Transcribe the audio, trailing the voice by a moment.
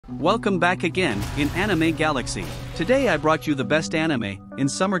Welcome back again in Anime Galaxy. Today I brought you the best anime in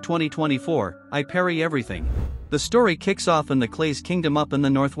summer 2024. I Parry everything. The story kicks off in the Clay's kingdom up in the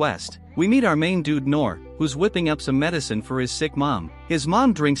northwest. We meet our main dude Nor, who's whipping up some medicine for his sick mom. His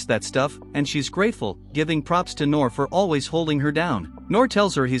mom drinks that stuff, and she's grateful, giving props to Nor for always holding her down. Nor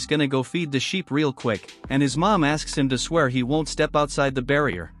tells her he's gonna go feed the sheep real quick, and his mom asks him to swear he won't step outside the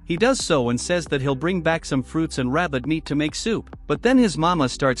barrier. He does so and says that he'll bring back some fruits and rabbit meat to make soup. But then his mama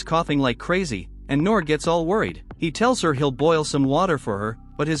starts coughing like crazy, and Nor gets all worried. He tells her he'll boil some water for her,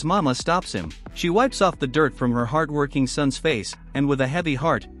 but his mama stops him. She wipes off the dirt from her hard-working son's face, and with a heavy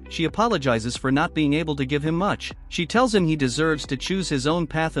heart, she apologizes for not being able to give him much. She tells him he deserves to choose his own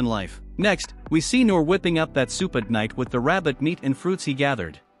path in life. Next, we see Nor whipping up that soup at night with the rabbit meat and fruits he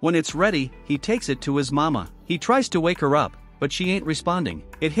gathered. When it's ready, he takes it to his mama. He tries to wake her up, but she ain't responding.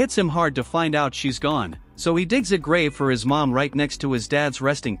 It hits him hard to find out she's gone. So he digs a grave for his mom right next to his dad's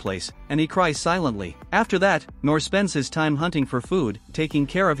resting place, and he cries silently. After that, Nor spends his time hunting for food, taking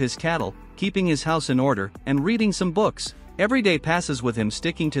care of his cattle, keeping his house in order, and reading some books. Every day passes with him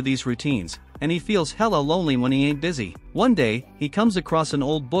sticking to these routines, and he feels hella lonely when he ain't busy. One day, he comes across an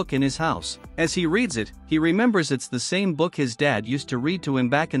old book in his house. As he reads it, he remembers it's the same book his dad used to read to him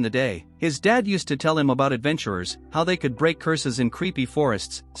back in the day. His dad used to tell him about adventurers, how they could break curses in creepy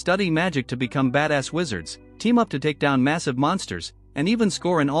forests, study magic to become badass wizards, team up to take down massive monsters, and even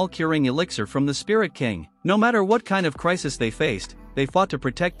score an all-curing elixir from the Spirit King. No matter what kind of crisis they faced, they fought to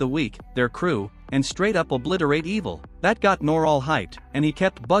protect the weak, their crew, and straight up obliterate evil. That got Nor all hyped, and he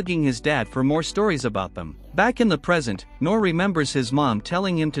kept bugging his dad for more stories about them. Back in the present, Nor remembers his mom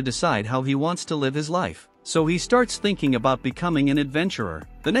telling him to decide how he wants to live his life. So he starts thinking about becoming an adventurer.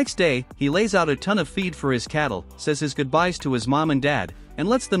 The next day, he lays out a ton of feed for his cattle, says his goodbyes to his mom and dad, and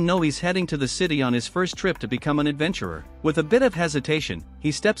lets them know he's heading to the city on his first trip to become an adventurer. With a bit of hesitation,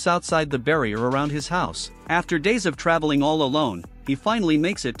 he steps outside the barrier around his house. After days of traveling all alone, he finally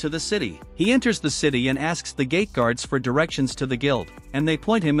makes it to the city. He enters the city and asks the gate guards for directions to the guild, and they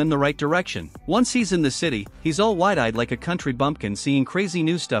point him in the right direction. Once he's in the city, he's all wide-eyed like a country bumpkin seeing crazy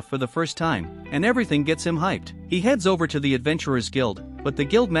new stuff for the first time, and everything gets him hyped. He heads over to the Adventurers Guild, but the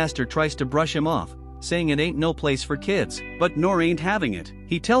guild master tries to brush him off, saying it ain't no place for kids. But Nor ain't having it.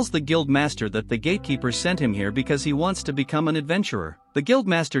 He tells the guild master that the gatekeeper sent him here because he wants to become an adventurer. The guild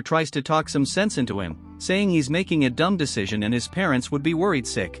master tries to talk some sense into him, saying he's making a dumb decision and his parents would be worried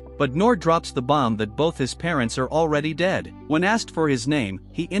sick. But Nor drops the bomb that both his parents are already dead. When asked for his name,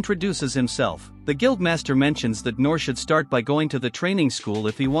 he introduces himself. The guild master mentions that Nor should start by going to the training school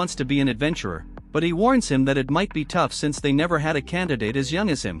if he wants to be an adventurer, but he warns him that it might be tough since they never had a candidate as young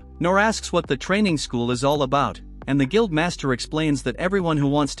as him. Nor asks what the training school is all about, and the guild master explains that everyone who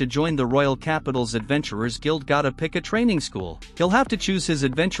wants to join the Royal Capital's Adventurers Guild gotta pick a training school. He'll have to choose his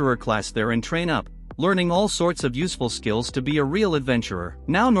adventurer class there and train up, learning all sorts of useful skills to be a real adventurer.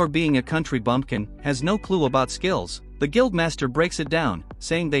 Now Nor, being a country bumpkin, has no clue about skills. The guild master breaks it down,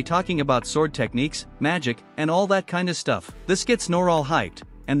 saying they talking about sword techniques, magic, and all that kind of stuff. This gets Nor all hyped,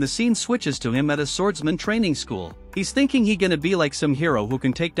 and the scene switches to him at a swordsman training school. He's thinking he gonna be like some hero who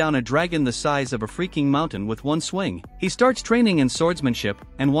can take down a dragon the size of a freaking mountain with one swing. He starts training in swordsmanship,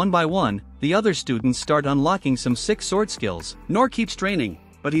 and one by one, the other students start unlocking some sick sword skills. Nor keeps training,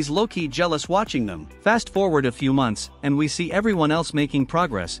 but he's low-key jealous watching them. Fast forward a few months, and we see everyone else making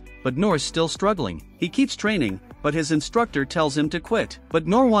progress, but Nor's still struggling. He keeps training, but his instructor tells him to quit. But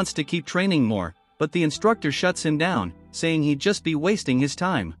Nor wants to keep training more, but the instructor shuts him down, saying he'd just be wasting his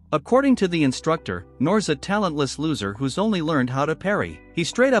time. According to the instructor, Nor's a talentless loser who's only learned how to parry. He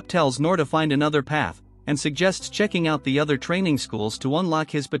straight up tells Nor to find another path, and suggests checking out the other training schools to unlock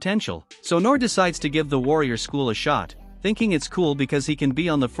his potential. So Nor decides to give the warrior school a shot, thinking it's cool because he can be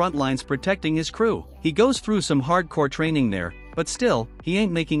on the front lines protecting his crew. He goes through some hardcore training there, but still, he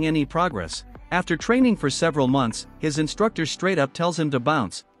ain't making any progress. After training for several months, his instructor straight up tells him to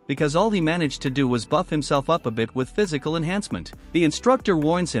bounce, because all he managed to do was buff himself up a bit with physical enhancement. The instructor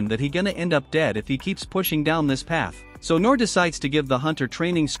warns him that he's gonna end up dead if he keeps pushing down this path. So Nor decides to give the hunter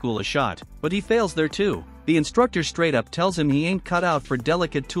training school a shot, but he fails there too. The instructor straight up tells him he ain't cut out for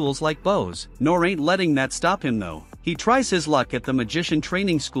delicate tools like bows. Nor ain't letting that stop him though. He tries his luck at the magician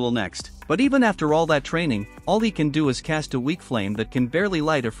training school next, but even after all that training, all he can do is cast a weak flame that can barely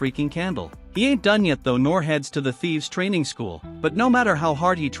light a freaking candle. He ain't done yet though. Nor heads to the thieves training school, but no matter how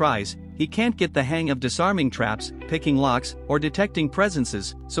hard he tries, he can't get the hang of disarming traps, picking locks, or detecting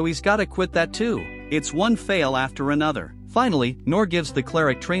presences, so he's gotta quit that too. It's one fail after another. Finally, Nor gives the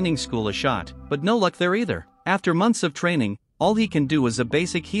cleric training school a shot, but no luck there either. After months of training, all he can do is a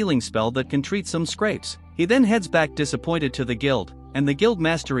basic healing spell that can treat some scrapes. He then heads back disappointed to the guild, and the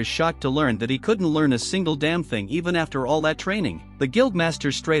guildmaster is shocked to learn that he couldn't learn a single damn thing even after all that training. The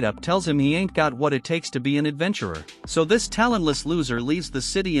guildmaster straight up tells him he ain't got what it takes to be an adventurer. So this talentless loser leaves the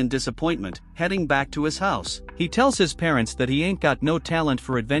city in disappointment, heading back to his house. He tells his parents that he ain't got no talent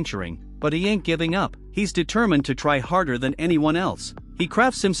for adventuring, but he ain't giving up. He's determined to try harder than anyone else. He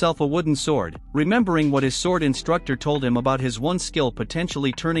crafts himself a wooden sword, remembering what his sword instructor told him about his one skill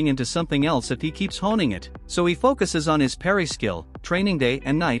potentially turning into something else if he keeps honing it. So he focuses on his parry skill, training day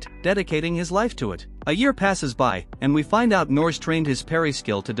and night, dedicating his life to it. A year passes by, and we find out Nor's trained his parry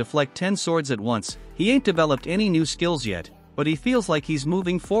skill to deflect 10 swords at once. He ain't developed any new skills yet, but he feels like he's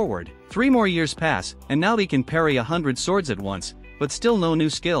moving forward. 3 more years pass, and now he can parry 100 swords at once, but still no new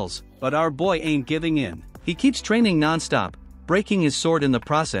skills. But our boy ain't giving in. He keeps training non-stop, breaking his sword in the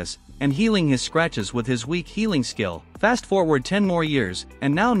process, and healing his scratches with his weak healing skill. Fast forward 10 more years,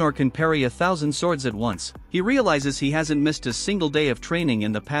 and now Nor can parry 1,000 swords at once. He realizes he hasn't missed a single day of training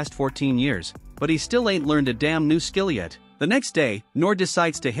in the past 14 years, but he still ain't learned a damn new skill yet. The next day, Nor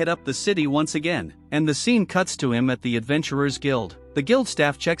decides to hit up the city once again, and the scene cuts to him at the Adventurers Guild. The guild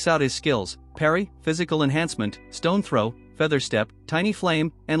staff checks out his skills: parry, physical enhancement, stone throw, feather step, tiny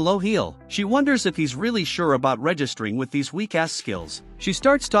flame, and low heal. She wonders if he's really sure about registering with these weak-ass skills. She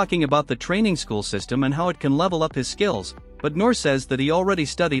starts talking about the training school system and how it can level up his skills, but Nor says that he already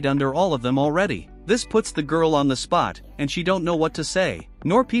studied under all of them already. This puts the girl on the spot, and she don't know what to say.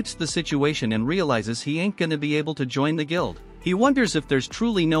 Nor peeps the situation and realizes he ain't gonna be able to join the guild. He wonders if there's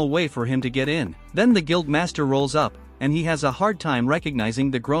truly no way for him to get in. Then the guild master rolls up, and he has a hard time recognizing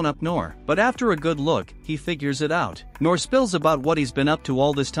the grown-up Nor. But after a good look, he figures it out. Nor spills about what he's been up to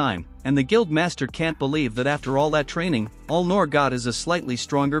all this time, and the guild master can't believe that after all that training, all Nor got is a slightly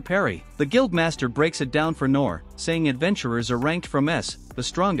stronger parry. The guild master breaks it down for Nor, saying adventurers are ranked from S, the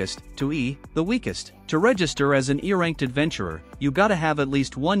strongest, to E, the weakest. To register as an E-ranked adventurer, you gotta have at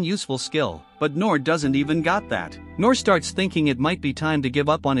least one useful skill, but Nor doesn't even got that. Nor starts thinking it might be time to give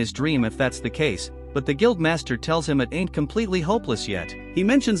up on his dream if that's the case, but the guild master tells him it ain't completely hopeless yet. He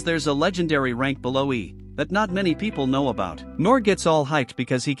mentions there's a legendary rank below E that not many people know about. Nor gets all hyped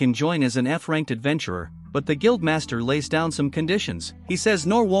because he can join as an F-ranked adventurer, but the guild master lays down some conditions. He says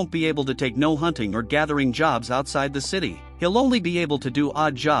Nor won't be able to take no hunting or gathering jobs outside the city. He'll only be able to do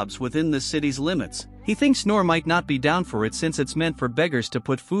odd jobs within the city's limits. He thinks Nor might not be down for it since it's meant for beggars to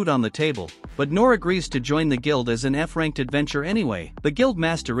put food on the table, but Nor agrees to join the guild as an F-ranked adventurer anyway. The guild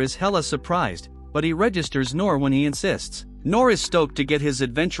master is hella surprised, but he registers Nor when he insists. Nor is stoked to get his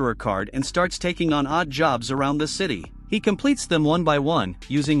adventurer card and starts taking on odd jobs around the city. He completes them one by one,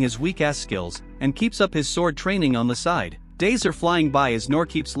 using his weak-ass skills, and keeps up his sword training on the side. Days are flying by as Nor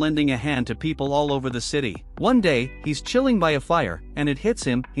keeps lending a hand to people all over the city. One day, he's chilling by a fire, and it hits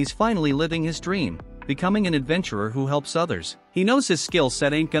him, he's finally living his dream, becoming an adventurer who helps others. He knows his skill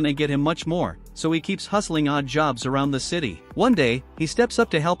set ain't gonna get him much more, so he keeps hustling odd jobs around the city. One day, he steps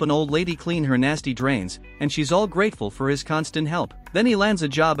up to help an old lady clean her nasty drains, and she's all grateful for his constant help. Then he lands a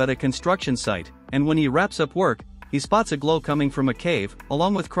job at a construction site, and when he wraps up work, he spots a glow coming from a cave,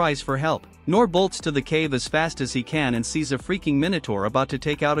 along with cries for help. Nor bolts to the cave as fast as he can and sees a freaking minotaur about to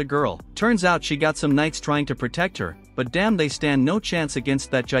take out a girl. Turns out she got some knights trying to protect her, but damn, they stand no chance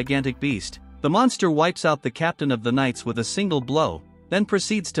against that gigantic beast. The monster wipes out the captain of the knights with a single blow, then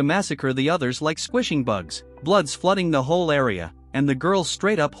proceeds to massacre the others like squishing bugs. Blood's flooding the whole area, and the girl's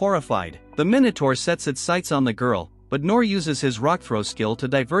straight up horrified. The minotaur sets its sights on the girl, but Nor uses his rock throw skill to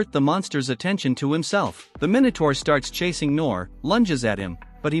divert the monster's attention to himself. The minotaur starts chasing Nor, lunges at him,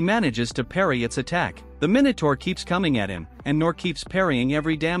 but he manages to parry its attack. The minotaur keeps coming at him, and Nor keeps parrying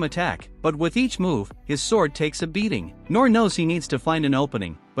every damn attack. But with each move, his sword takes a beating. Nor knows he needs to find an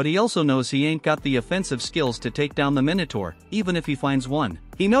opening, but he also knows he ain't got the offensive skills to take down the minotaur, even if he finds one.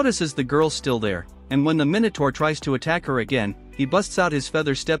 He notices the girl's still there, and when the minotaur tries to attack her again, he busts out his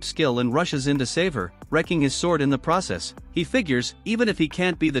feather step skill and rushes in to save her, wrecking his sword in the process. He figures, even if he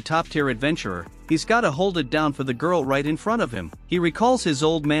can't be the top-tier adventurer, he's gotta hold it down for the girl right in front of him. He recalls his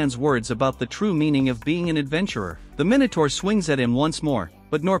old man's words about the true meaning of being an adventurer. The minotaur swings at him once more,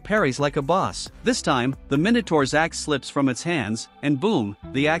 but Nor parries like a boss. This time, the minotaur's axe slips from its hands, and boom,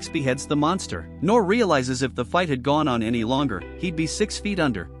 the axe beheads the monster. Nor realizes if the fight had gone on any longer, he'd be 6 feet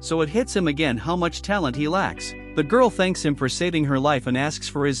under, so it hits him again how much talent he lacks. The girl thanks him for saving her life and asks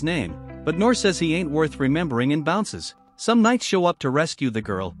for his name, but Nor says he ain't worth remembering and bounces. Some knights show up to rescue the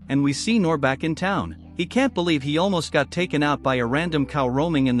girl, and we see Nor back in town. He can't believe he almost got taken out by a random cow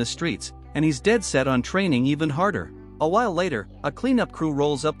roaming in the streets, and he's dead set on training even harder. A while later, a cleanup crew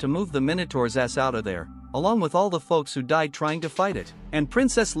rolls up to move the minotaur's ass out of there, along with all the folks who died trying to fight it. And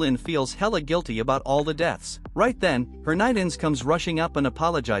Princess Lin feels hella guilty about all the deaths. Right then, her knight-ins comes rushing up and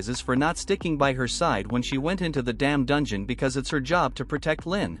apologizes for not sticking by her side when she went into the damn dungeon because it's her job to protect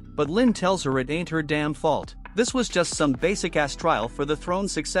Lin. But Lin tells her it ain't her damn fault. This was just some basic-ass trial for the throne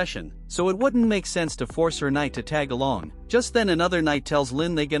succession, so it wouldn't make sense to force her knight to tag along. Just then another knight tells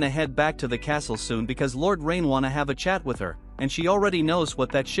Lin they gonna head back to the castle soon because Lord Rain wanna have a chat with her, and she already knows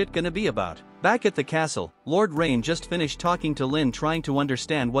what that shit gonna be about. Back at the castle, Lord Rain just finished talking to Lin trying to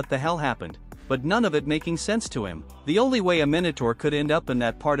understand what the hell happened, but none of it making sense to him. The only way a minotaur could end up in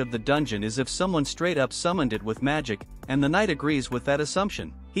that part of the dungeon is if someone straight up summoned it with magic, and the knight agrees with that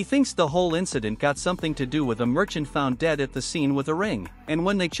assumption. He thinks the whole incident got something to do with a merchant found dead at the scene with a ring, and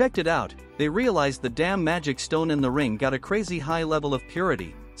when they checked it out, they realized the damn magic stone in the ring got a crazy high level of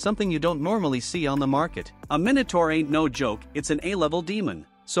purity, something you don't normally see on the market. A minotaur ain't no joke, it's an A-level demon.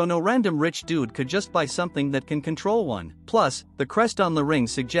 So no random rich dude could just buy something that can control one. Plus, the crest on the ring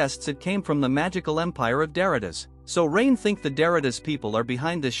suggests it came from the magical empire of Deridas. So Rain think the Deridas people are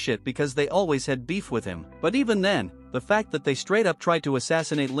behind this shit because they always had beef with him. But even then, the fact that they straight up tried to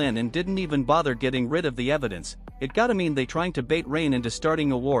assassinate Lin and didn't even bother getting rid of the evidence, it gotta mean they trying to bait Rain into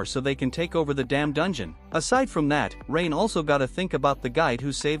starting a war so they can take over the damn dungeon. Aside from that, Rain also gotta think about the guide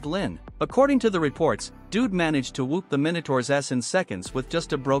who saved Lin. According to the reports, dude managed to whoop the Minotaur's ass in seconds with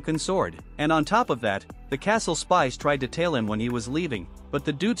just a broken sword. And on top of that, the castle spies tried to tail him when he was leaving, but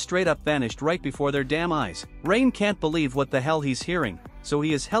the dude straight up vanished right before their damn eyes. Rain can't believe what the hell he's hearing, so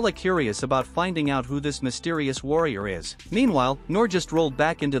he is hella curious about finding out who this mysterious warrior is. Meanwhile, Noor just rolled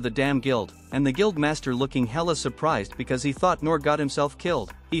back into the damn guild, and the guild master looking hella surprised because he thought Noor got himself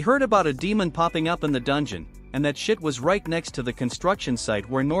killed. He heard about a demon popping up in the dungeon, and that shit was right next to the construction site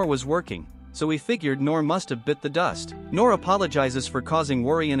where Noor was working, so he figured Noor must have bit the dust. Noor apologizes for causing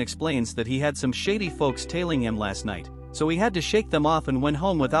worry and explains that he had some shady folks tailing him last night, so he had to shake them off and went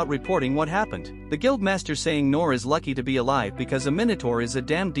home without reporting what happened. The guildmaster saying Noor is lucky to be alive because a minotaur is a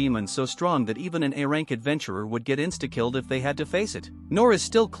damn demon so strong that even an A-rank adventurer would get insta-killed if they had to face it. Noor is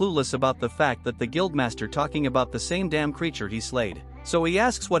still clueless about the fact that the guildmaster talking about the same damn creature he slayed. So he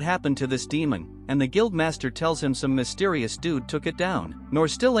asks what happened to this demon, and the guildmaster tells him some mysterious dude took it down. Noor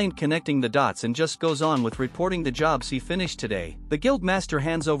still ain't connecting the dots and just goes on with reporting the jobs he finished today. The guildmaster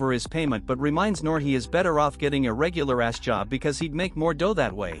hands over his payment but reminds Noor he is better off getting a regular-ass job because he'd make more dough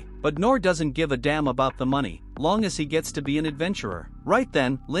that way. But Noor doesn't give a damn about the money, long as he gets to be an adventurer. Right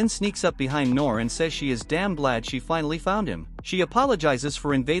then, Lin sneaks up behind Noor and says she is damn glad she finally found him. She apologizes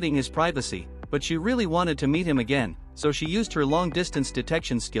for invading his privacy, but she really wanted to meet him again, so she used her long-distance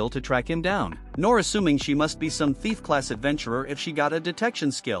detection skill to track him down. Noor assuming she must be some thief-class adventurer if she got a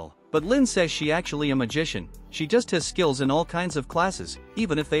detection skill. But Lin says she actually a magician, she just has skills in all kinds of classes,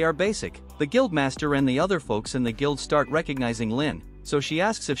 even if they are basic. The guildmaster and the other folks in the guild start recognizing Lin, so she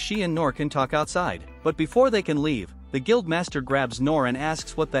asks if she and Noor can talk outside. But before they can leave, the guildmaster grabs Noor and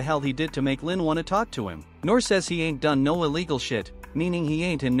asks what the hell he did to make Lin want to talk to him. Noor says he ain't done no illegal shit, meaning he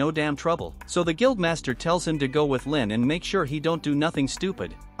ain't in no damn trouble. So the guildmaster tells him to go with Lin and make sure he don't do nothing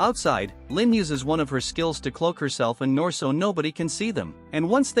stupid. Outside, Lin uses one of her skills to cloak herself and Noor so nobody can see them. And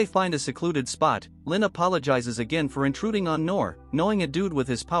once they find a secluded spot, Lin apologizes again for intruding on Noor, knowing a dude with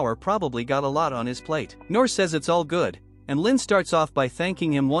his power probably got a lot on his plate. Noor says it's all good, and Lin starts off by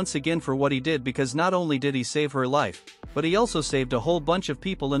thanking him once again for what he did because not only did he save her life, but he also saved a whole bunch of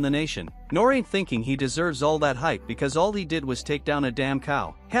people in the nation. Noor ain't thinking he deserves all that hype because all he did was take down a damn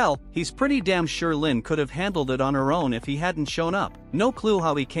cow. Hell, he's pretty damn sure Lin could have handled it on her own if he hadn't shown up. No clue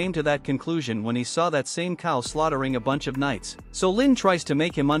how he came to that conclusion when he saw that same cow slaughtering a bunch of knights. So Lin tries to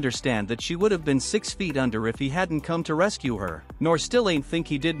make him understand that she would have been 6 feet under if he hadn't come to rescue her. Noor still ain't think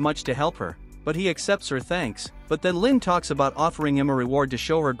he did much to help her, but he accepts her thanks. But then Lin talks about offering him a reward to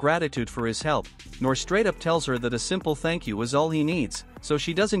show her gratitude for his help. Noor straight up tells her that a simple thank you is all he needs, so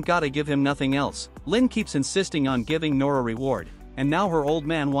she doesn't gotta give him nothing else. Lin keeps insisting on giving Noor a reward, and now her old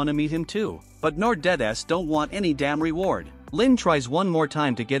man wanna meet him too. But Noor deadass don't want any damn reward. Lin tries one more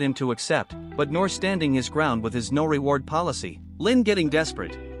time to get him to accept, but Noor standing his ground with his no reward policy. Lin getting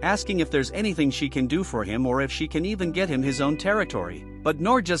desperate, asking if there's anything she can do for him or if she can even get him his own territory. But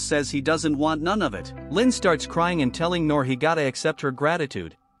Noor just says he doesn't want none of it. Lin starts crying and telling Noor he gotta accept her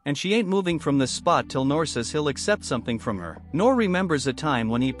gratitude, and she ain't moving from this spot till Noor says he'll accept something from her. Noor remembers a time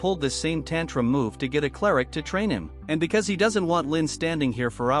when he pulled this same tantrum move to get a cleric to train him, and because he doesn't want Lin standing here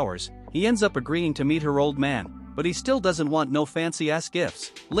for hours, he ends up agreeing to meet her old man. But he still doesn't want no fancy-ass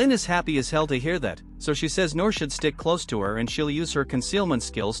gifts. Lin is happy as hell to hear that, so she says Noor should stick close to her and she'll use her concealment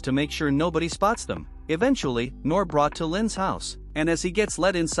skills to make sure nobody spots them. Eventually, Noor brought to Lin's house, and as he gets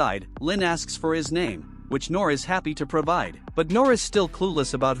let inside, Lin asks for his name. which Nor is happy to provide. But Nor is still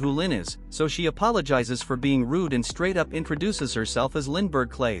clueless about who Lin is, so she apologizes for being rude and straight up introduces herself as Lindbergh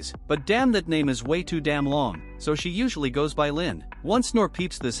Clays. But damn, that name is way too damn long, so she usually goes by Lin. Once Nor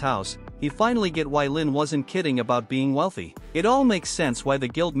peeps this house, he finally get why Lin wasn't kidding about being wealthy. It all makes sense why the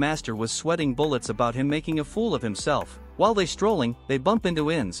guild master was sweating bullets about him making a fool of himself. While they strolling, they bump into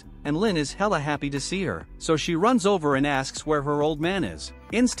Inz, and Lin is hella happy to see her, so she runs over and asks where her old man is.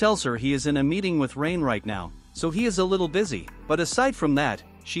 Inz tells her he is in a meeting with Rain right now, so he is a little busy, but aside from that,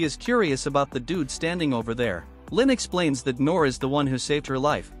 she is curious about the dude standing over there. Lin explains that Nor is the one who saved her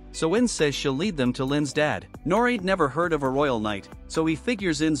life, so Inz says she'll lead them to Lin's dad. Nor ain't never heard of a royal knight, so he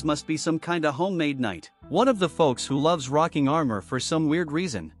figures Inz must be some kinda homemade knight. One of the folks who loves rocking armor for some weird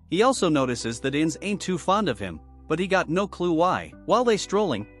reason. He also notices that Inz ain't too fond of him, but he got no clue why. While they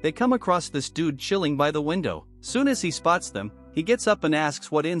strolling, they come across this dude chilling by the window. Soon as he spots them, he gets up and asks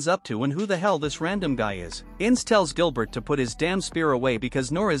what Inz up to and who the hell this random guy is. Inz tells Gilbert to put his damn spear away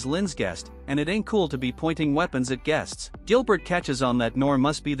because Nor is Lin's guest, and it ain't cool to be pointing weapons at guests. Gilbert catches on that Nor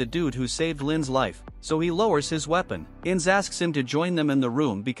must be the dude who saved Lin's life, so he lowers his weapon. Inz asks him to join them in the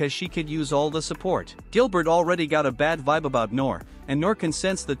room because she could use all the support. Gilbert already got a bad vibe about Nor, and Nor can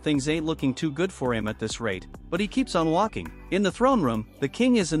sense that things ain't looking too good for him at this rate, but he keeps on walking. In the throne room, the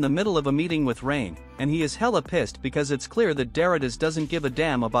king is in the middle of a meeting with Rain, and he is hella pissed because it's clear that Daridas doesn't give a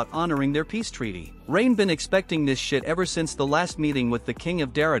damn about honoring their peace treaty. Rain been expecting this shit ever since the last meeting with the king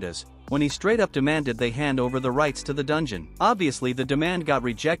of Daridas, when he straight up demanded they hand over the rights to the dungeon. Obviously the demand got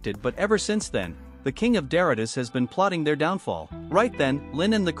rejected, but ever since then, the king of Daridas has been plotting their downfall. Right then,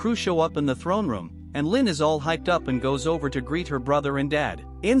 Lin and the crew show up in the throne room, and Lin is all hyped up and goes over to greet her brother and dad.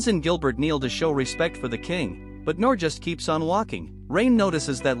 Inz and Gilbert kneel to show respect for the king, but Nor just keeps on walking. Rain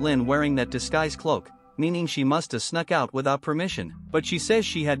notices that Lin wearing that disguise cloak, meaning she must have snuck out without permission, but she says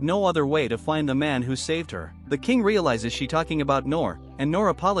she had no other way to find the man who saved her. The king realizes she talking about Nor, and Nor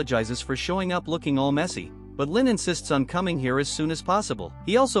apologizes for showing up looking all messy, but Lin insists on coming here as soon as possible.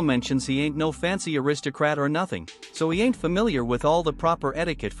 He also mentions he ain't no fancy aristocrat or nothing, so he ain't familiar with all the proper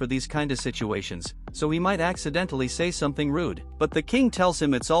etiquette for these kinda situations, so he might accidentally say something rude. But the king tells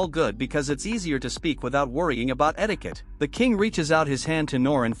him it's all good because it's easier to speak without worrying about etiquette. The king reaches out his hand to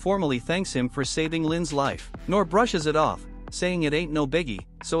Nor and formally thanks him for saving Lin's life. Nor brushes it off, saying it ain't no biggie,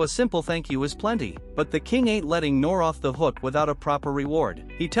 so a simple thank you is plenty. But the king ain't letting Nor off the hook without a proper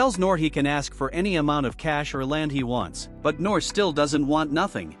reward. He tells Nor he can ask for any amount of cash or land he wants, but Nor still doesn't want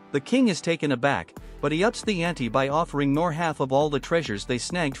nothing. The king is taken aback, but he ups the ante by offering Nor half of all the treasures they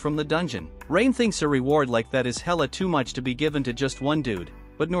snagged from the dungeon. Rain thinks a reward like that is hella too much to be given to just one dude,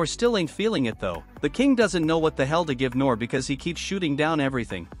 but Nor still ain't feeling it though. The king doesn't know what the hell to give Nor because he keeps shooting down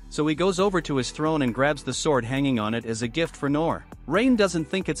everything, so he goes over to his throne and grabs the sword hanging on it as a gift for Nor. Rain doesn't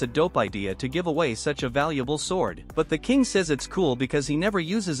think it's a dope idea to give away such a valuable sword, but the king says it's cool because he never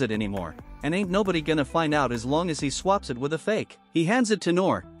uses it anymore, and ain't nobody gonna find out as long as he swaps it with a fake. He hands it to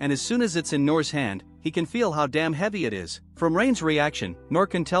Nor, and as soon as it's in Nor's hand, he can feel how damn heavy it is. From Rain's reaction, Nor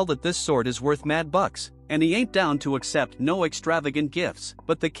can tell that this sword is worth mad bucks, and he ain't down to accept no extravagant gifts.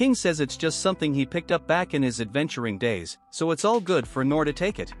 But the king says it's just something he picked up back in his adventuring days, so it's all good for Nor to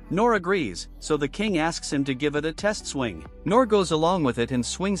take it. Nor agrees, so the king asks him to give it a test swing. Nor goes along with it and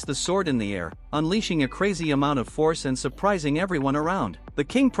swings the sword in the air, unleashing a crazy amount of force and surprising everyone around. The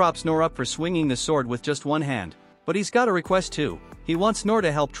king props Nor up for swinging the sword with just one hand, but he's got a request too. He wants Nor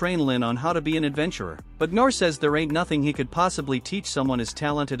to help train Lin on how to be an adventurer, but Nor says there ain't nothing he could possibly teach someone as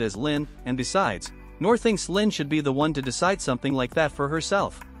talented as Lin, and besides, Nor thinks Lin should be the one to decide something like that for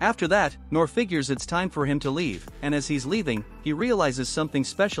herself. After that, Nor figures it's time for him to leave, and as he's leaving, he realizes something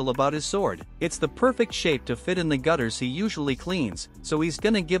special about his sword. It's the perfect shape to fit in the gutters he usually cleans, so he's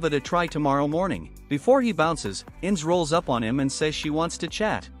gonna give it a try tomorrow morning. Before he bounces, Inz rolls up on him and says she wants to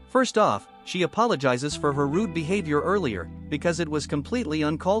chat. First off, she apologizes for her rude behavior earlier, because it was completely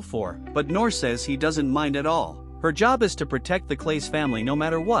uncalled for, but Nor says he doesn't mind at all. Her job is to protect the Clay's family no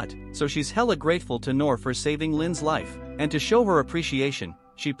matter what, so she's hella grateful to Nor for saving Lin's life, and to show her appreciation,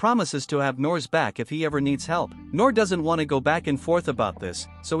 she promises to have Nor's back if he ever needs help. Nor doesn't want to go back and forth about this,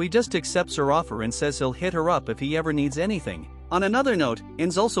 so he just accepts her offer and says he'll hit her up if he ever needs anything. On another note,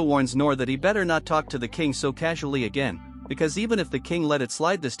 Inz also warns Nor that he better not talk to the king so casually again, because even if the king let it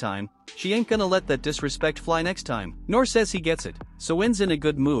slide this time, she ain't gonna let that disrespect fly next time. Nor says he gets it, so In's in a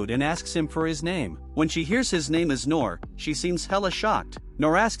good mood and asks him for his name. When she hears his name is Nor, she seems hella shocked.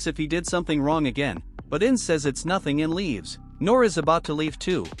 Nor asks if he did something wrong again, but Inz says it's nothing and leaves. Nor is about to leave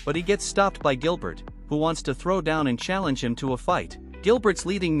too, but he gets stopped by Gilbert, who wants to throw down and challenge him to a fight. Gilbert's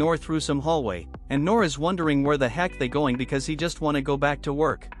leading Nor through some hallway, and Nor is wondering where the heck they going because he just wanna go back to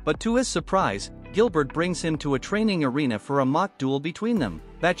work. But to his surprise, Gilbert brings him to a training arena for a mock duel between them.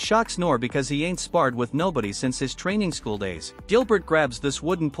 That shocks Nor because he ain't sparred with nobody since his training school days. Gilbert grabs this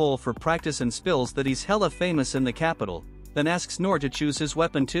wooden pole for practice and spills that he's hella famous in the capital, then asks Nor to choose his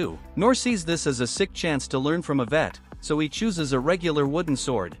weapon too. Nor sees this as a sick chance to learn from a vet, so he chooses a regular wooden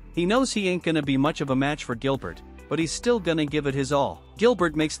sword. He knows he ain't gonna be much of a match for Gilbert, but he's still gonna give it his all.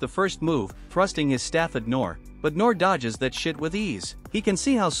 Gilbert makes the first move, thrusting his staff at Nor, but Nor dodges that shit with ease. He can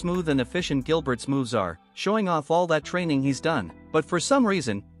see how smooth and efficient Gilbert's moves are, showing off all that training he's done. But for some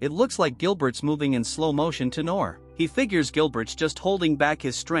reason, it looks like Gilbert's moving in slow motion to Nor. He figures Gilbert's just holding back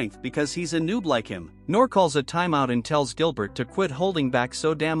his strength because he's a noob like him. Nor calls a timeout and tells Gilbert to quit holding back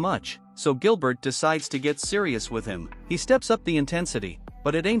so damn much. So Gilbert decides to get serious with him. He steps up the intensity,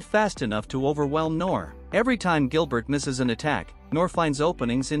 but it ain't fast enough to overwhelm Nor. Every time Gilbert misses an attack, Nor finds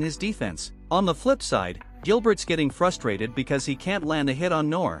openings in his defense. On the flip side, Gilbert's getting frustrated because he can't land a hit on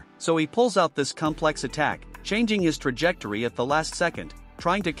Nor, so he pulls out this complex attack, changing his trajectory at the last second,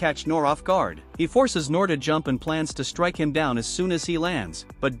 trying to catch Nor off guard. He forces Nor to jump and plans to strike him down as soon as he lands,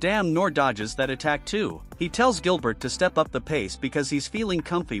 but damn, Nor dodges that attack too. He tells Gilbert to step up the pace because he's feeling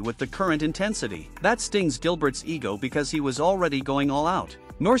comfy with the current intensity. That stings Gilbert's ego because he was already going all out.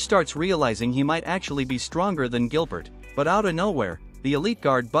 Nor starts realizing he might actually be stronger than Gilbert, but out of nowhere, the elite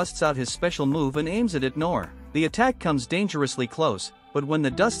guard busts out his special move and aims it at Nor. The attack comes dangerously close, but when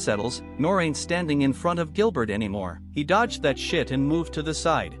the dust settles, Nor ain't standing in front of Gilbert anymore. He dodged that shit and moved to the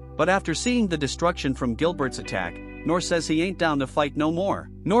side. But after seeing the destruction from Gilbert's attack, Nor says he ain't down to fight no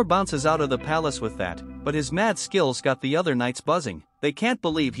more. Nor bounces out of the palace with that, but his mad skills got the other knights buzzing. They can't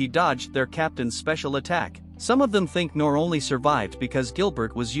believe he dodged their captain's special attack. Some of them think Nor only survived because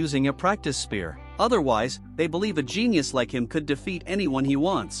Gilbert was using a practice spear. Otherwise, they believe a genius like him could defeat anyone he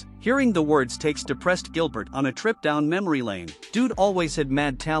wants. Hearing the words takes depressed Gilbert on a trip down memory lane. Dude always had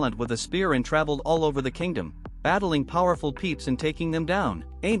mad talent with a spear and traveled all over the kingdom, battling powerful peeps and taking them down.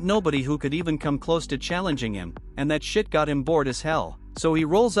 Ain't nobody who could even come close to challenging him, and that shit got him bored as hell. So he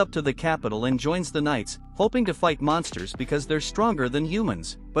rolls up to the capital and joins the knights, hoping to fight monsters because they're stronger than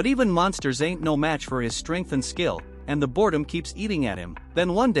humans. But even monsters ain't no match for his strength and skill, and the boredom keeps eating at him.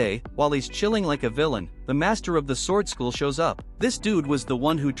 Then one day, while he's chilling like a villain, the master of the sword school shows up. This dude was the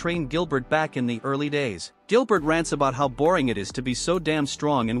one who trained Gilbert back in the early days. Gilbert rants about how boring it is to be so damn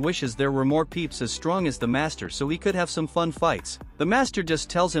strong and wishes there were more peeps as strong as the master so he could have some fun fights. The master just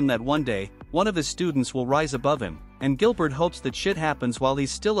tells him that one day, one of his students will rise above him, and Gilbert hopes that shit happens while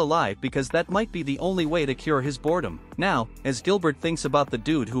he's still alive because that might be the only way to cure his boredom. Now, as Gilbert thinks about the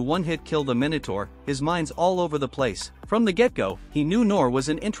dude who one-hit killed the Minotaur, his mind's all over the place. From the get-go, he knew Nor was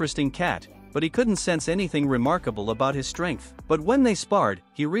an interesting cat, but he couldn't sense anything remarkable about his strength. But when they sparred,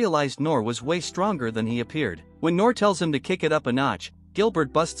 he realized Nor was way stronger than he appeared. When Nor tells him to kick it up a notch,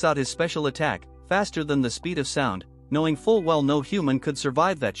 Gilbert busts out his special attack, faster than the speed of sound, knowing full well no human could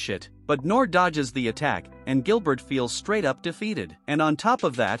survive that shit. But Nor dodges the attack, and Gilbert feels straight up defeated. And on top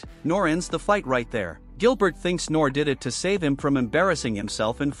of that, Nor ends the fight right there. Gilbert thinks Nor did it to save him from embarrassing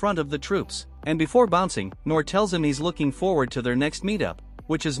himself in front of the troops. And before bouncing, Nor tells him he's looking forward to their next meetup,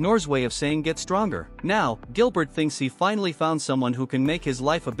 which is Nor's way of saying get stronger. Now, Gilbert thinks he finally found someone who can make his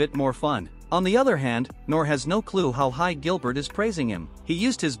life a bit more fun. On the other hand, Nor has no clue how high Gilbert is praising him. He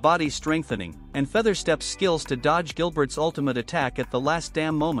used his body strengthening and Featherstep's skills to dodge Gilbert's ultimate attack at the last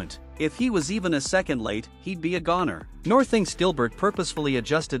damn moment. If he was even a second late, he'd be a goner. Nor thinks Gilbert purposefully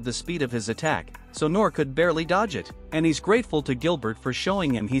adjusted the speed of his attack, so Nor could barely dodge it. And he's grateful to Gilbert for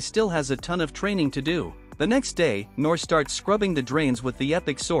showing him he still has a ton of training to do. The next day, Nor starts scrubbing the drains with the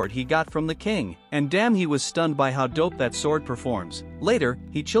epic sword he got from the king, and damn, he was stunned by how dope that sword performs. Later,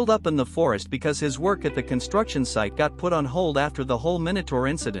 he chilled up in the forest because his work at the construction site got put on hold after the whole Minotaur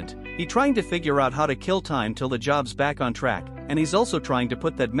incident. He's trying to figure out how to kill time till the job's back on track, and he's also trying to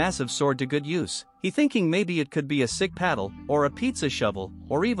put that massive sword to good use. He thinking maybe it could be a sick paddle, or a pizza shovel,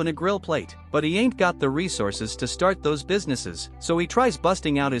 or even a grill plate. But he ain't got the resources to start those businesses, so he tries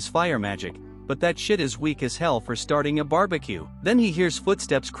busting out his fire magic, but that shit is weak as hell for starting a barbecue. Then he hears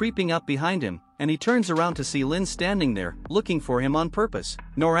footsteps creeping up behind him, and he turns around to see Lynn standing there, looking for him on purpose.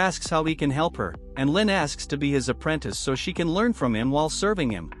 Nor asks how he can help her, and Lynn asks to be his apprentice so she can learn from him while serving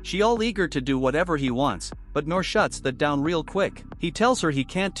him. She all eager to do whatever he wants, but Nor shuts that down real quick. He tells her he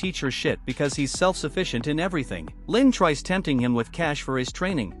can't teach her shit because he's self-sufficient in everything. Lynn tries tempting him with cash for his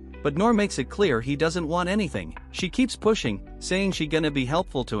training, but Nor makes it clear he doesn't want anything. She keeps pushing, saying she gonna be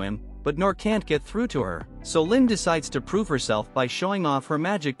helpful to him, but Nor can't get through to her. So Lynn decides to prove herself by showing off her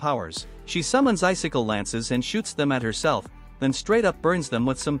magic powers. She summons icicle lances and shoots them at herself, then straight up burns them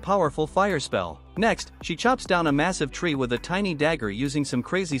with some powerful fire spell. Next, she chops down a massive tree with a tiny dagger using some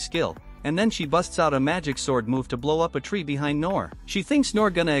crazy skill, and then she busts out a magic sword move to blow up a tree behind Nor. She thinks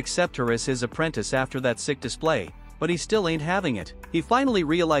Nor gonna accept her as his apprentice after that sick display, but he still ain't having it. He finally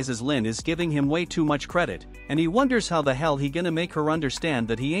realizes Lin is giving him way too much credit, and he wonders how the hell he gonna make her understand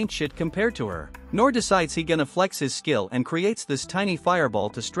that he ain't shit compared to her. Nor decides he gonna flex his skill and creates this tiny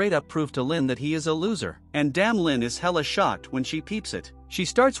fireball to straight up prove to Lin that he is a loser. And damn, Lin is hella shocked when she peeps it. She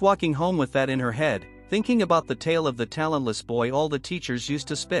starts walking home with that in her head, thinking about the tale of the talentless boy all the teachers used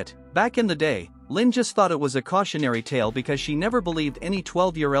to spit. Back in the day, Lin just thought it was a cautionary tale because she never believed any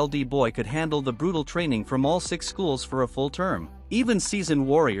 12-year-old boy could handle the brutal training from all 6 schools for a full term. Even seasoned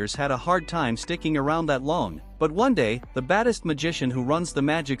warriors had a hard time sticking around that long. But one day, the baddest magician who runs the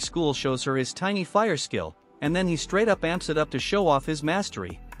magic school shows her his tiny fire skill, and then he straight up amps it up to show off his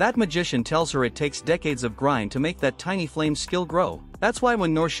mastery. That magician tells her it takes decades of grind to make that tiny flame skill grow. That's why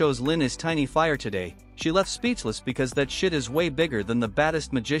when Nor shows Lin his tiny fire today, she left speechless because that shit is way bigger than the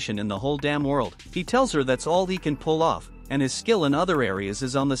baddest magician in the whole damn world. He tells her that's all he can pull off, and his skill in other areas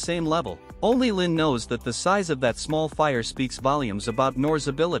is on the same level. Only Lin knows that the size of that small fire speaks volumes about Nor's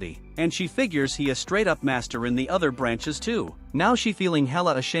ability, and she figures he a straight up master in the other branches too. Now she feeling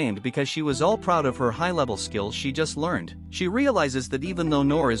hella ashamed because she was all proud of her high level skills she just learned. She realizes that even though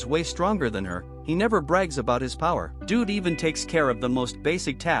Nor is way stronger than her, he never brags about his power. Dude even takes care of the most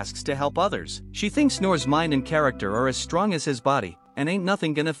basic tasks to help others. She thinks Nor's mind and character are as strong as his body, and ain't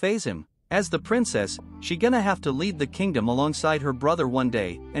nothing gonna faze him. As the princess, she gonna have to lead the kingdom alongside her brother one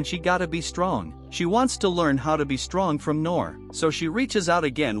day, and she gotta be strong. She wants to learn how to be strong from Nor, so she reaches out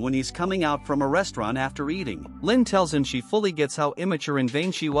again when he's coming out from a restaurant after eating. Lin tells him she fully gets how immature and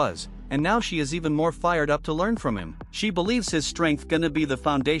vain she was, and now she is even more fired up to learn from him. She believes his strength gonna be the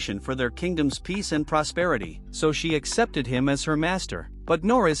foundation for their kingdom's peace and prosperity, so she accepted him as her master. But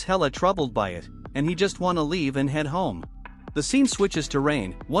Nor is hella troubled by it, and he just wanna leave and head home. The scene switches to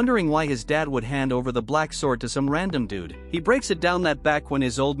Rain, wondering why his dad would hand over the black sword to some random dude. He breaks it down that back when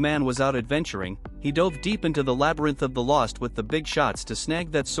his old man was out adventuring, he dove deep into the labyrinth of the lost with the big shots to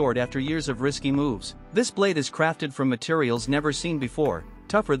snag that sword after years of risky moves. This blade is crafted from materials never seen before,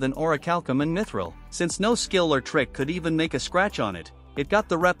 tougher than orichalcum and mithril. Since no skill or trick could even make a scratch on it, it got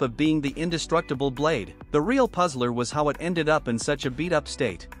the rep of being the indestructible blade. The real puzzler was how it ended up in such a beat-up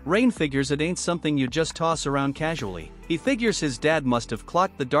state. Rain figures it ain't something you just toss around casually. He figures his dad must have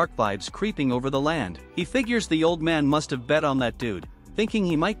clocked the dark vibes creeping over the land. He figures the old man must have bet on that dude, thinking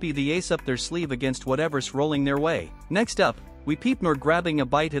he might be the ace up their sleeve against whatever's rolling their way. Next up, we peep Nor grabbing a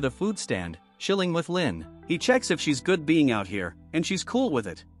bite at a food stand, chilling with Lin. He checks if she's good being out here, and she's cool with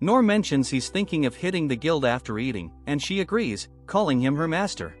it. Nor mentions he's thinking of hitting the guild after eating, and she agrees, calling him her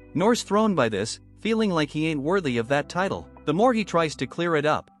master. Nor's thrown by this, feeling like he ain't worthy of that title. The more he tries to clear it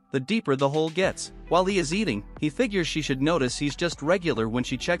up, the deeper the hole gets. While he is eating, he figures she should notice he's just regular when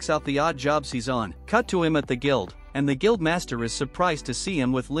she checks out the odd jobs he's on. Cut to him at the guild, and the guild master is surprised to see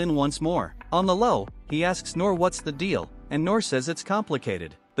him with Lin once more. On the low, he asks Nor what's the deal, and Nor says it's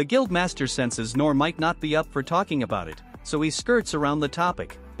complicated. The guild master senses Nor might not be up for talking about it, so he skirts around the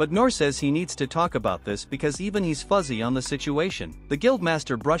topic. But Nor says he needs to talk about this because even he's fuzzy on the situation. The guild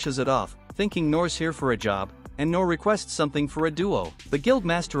master brushes it off, thinking Nor's here for a job, and Nor requests something for a duo. The guild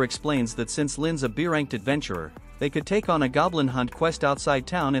master explains that since Lin's a B-ranked adventurer, they could take on a goblin hunt quest outside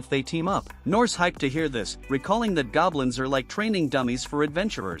town if they team up. Nor's hyped to hear this, recalling that goblins are like training dummies for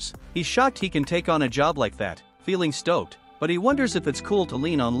adventurers. He's shocked he can take on a job like that, feeling stoked. But he wonders if it's cool to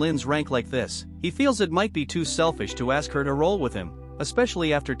lean on Lin's rank like this. He feels it might be too selfish to ask her to roll with him,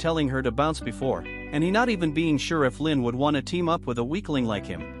 especially after telling her to bounce before, and he not even being sure if Lin would want to team up with a weakling like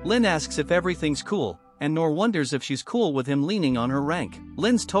him. Lin asks if everything's cool, and Nor wonders if she's cool with him leaning on her rank.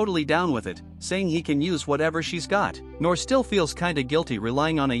 Lin's totally down with it, saying he can use whatever she's got. Nor still feels kinda guilty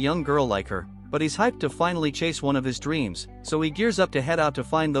relying on a young girl like her, but he's hyped to finally chase one of his dreams, so he gears up to head out to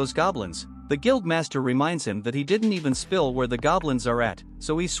find those goblins. The guild master reminds him that he didn't even spill where the goblins are at,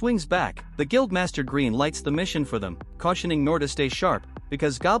 so he swings back. The guild master green lights the mission for them, cautioning Nor to stay sharp,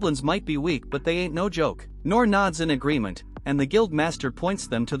 because goblins might be weak but they ain't no joke. Nor nods in agreement, and the guild master points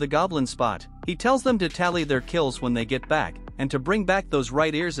them to the goblin spot. He tells them to tally their kills when they get back, and to bring back those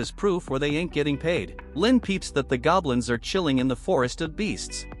right ears as proof or they ain't getting paid. Lin peeps that the goblins are chilling in the forest of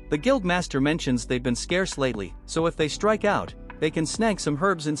beasts. The guild master mentions they've been scarce lately, so if they strike out, they can snag some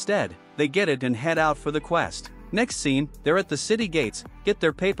herbs instead. They get it and head out for the quest. Next scene, they're at the city gates, get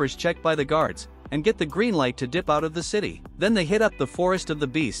their papers checked by the guards, and get the green light to dip out of the city. Then they hit up the forest of the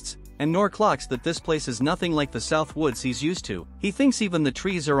beasts, and Nor clocks that this place is nothing like the South Woods he's used to. He thinks even the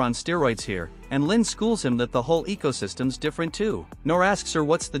trees are on steroids here, and Lin schools him that the whole ecosystem's different too. Nor asks her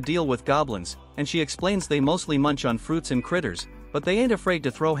what's the deal with goblins, and she explains they mostly munch on fruits and critters, but they ain't afraid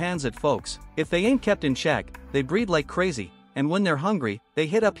to throw hands at folks. If they ain't kept in check, they breed like crazy, and when they're hungry, they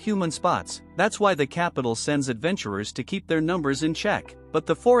hit up human spots. That's why the capital sends adventurers to keep their numbers in check. But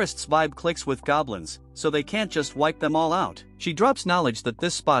the forest's vibe clicks with goblins, so they can't just wipe them all out. She drops knowledge that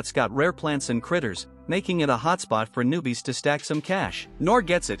this spot's got rare plants and critters, making it a hotspot for newbies to stack some cash. Nor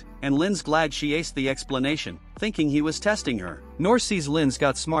gets it, and Lin's glad she aced the explanation, thinking he was testing her. Nor sees Lin's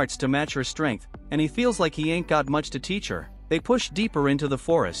got smarts to match her strength, and he feels like he ain't got much to teach her. They push deeper into the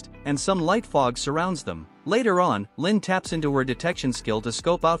forest, and some light fog surrounds them. Later on, Lin taps into her detection skill to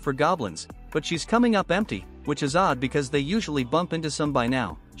scope out for goblins, but she's coming up empty, which is odd because they usually bump into some by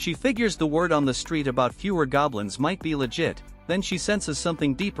now. She figures the word on the street about fewer goblins might be legit, then she senses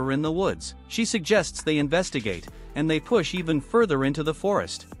something deeper in the woods. She suggests they investigate, and they push even further into the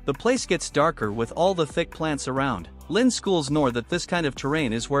forest. The place gets darker with all the thick plants around. Lin schools Nor that this kind of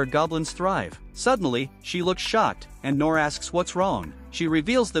terrain is where goblins thrive. Suddenly, she looks shocked, and Nor asks what's wrong. She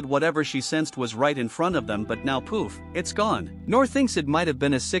reveals that whatever she sensed was right in front of them, but now poof, it's gone. Nor thinks it might have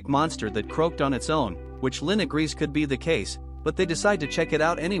been a sick monster that croaked on its own, which Lin agrees could be the case, but they decide to check it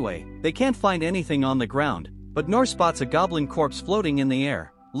out anyway. They can't find anything on the ground, but Nor spots a goblin corpse floating in the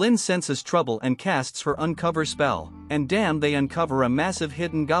air. Lin senses trouble and casts her uncover spell, and damn, they uncover a massive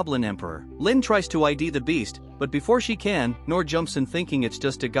hidden goblin emperor. Lin tries to ID the beast, but before she can, Nor jumps in thinking it's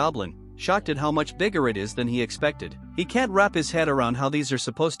just a goblin, shocked at how much bigger it is than he expected. He can't wrap his head around how these are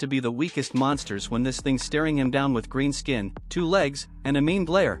supposed to be the weakest monsters when this thing's staring him down with green skin, 2 legs, and a mean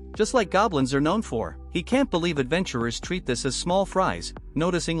glare, just like goblins are known for. He can't believe adventurers treat this as small fries,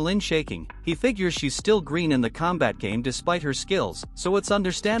 noticing Lin shaking. He figures she's still green in the combat game despite her skills, so it's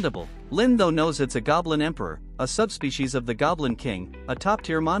understandable. Lin though knows it's a goblin emperor, a subspecies of the goblin king, a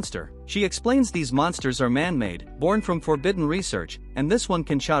top-tier monster. She explains these monsters are man-made, born from forbidden research, and this one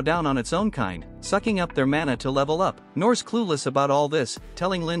can chow down on its own kind, sucking up their mana to level up. Nor's clueless about all this,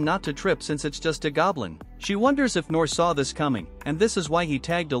 telling Lin not to trip since it's just a goblin. She wonders if Nor saw this coming, and this is why he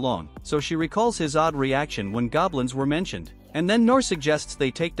tagged along, so she recalls his odd reaction when goblins were mentioned. And then Nor suggests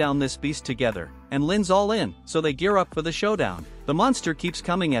they take down this beast together, and Lin's all in, so they gear up for the showdown. The monster keeps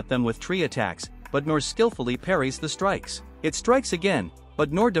coming at them with tree attacks, but Nor skillfully parries the strikes. It strikes again,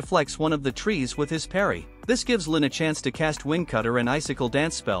 but Nor deflects one of the trees with his parry. This gives Lin a chance to cast Wind Cutter and Icicle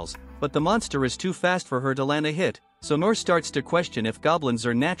Dance spells, but the monster is too fast for her to land a hit, so Nor starts to question if goblins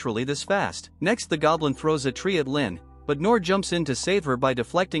are naturally this fast. Next, the goblin throws a tree at Lin, but Nor jumps in to save her by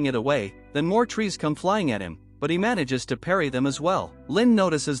deflecting it away. Then more trees come flying at him, but he manages to parry them as well. Lin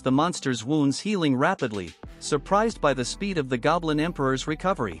notices the monster's wounds healing rapidly, surprised by the speed of the Goblin Emperor's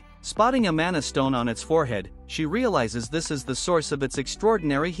recovery. Spotting a mana stone on its forehead, she realizes this is the source of its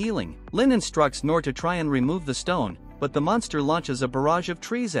extraordinary healing. Lin instructs Nor to try and remove the stone, but the monster launches a barrage of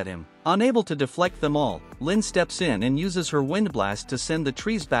trees at him. Unable to deflect them all, Lin steps in and uses her wind blast to send the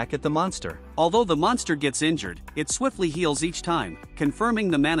trees back at the monster. Although the monster gets injured, it swiftly heals each time, confirming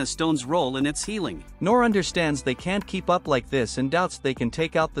the mana stone's role in its healing. Nor understands they can't keep up like this and doubts they can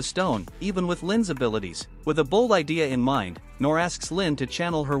take out the stone, even with Lin's abilities. With a bold idea in mind, Nor asks Lin to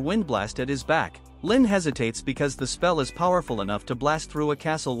channel her wind blast at his back. Lin hesitates because the spell is powerful enough to blast through a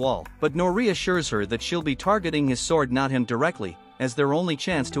castle wall, but Nor reassures her that she'll be targeting his sword, not him directly, as their only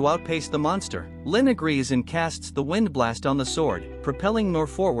chance to outpace the monster. Lin agrees and casts the wind blast on the sword, propelling Nor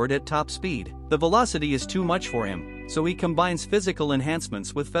forward at top speed. The velocity is too much for him, so he combines physical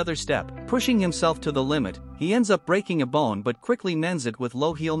enhancements with feather step. Pushing himself to the limit, he ends up breaking a bone but quickly mends it with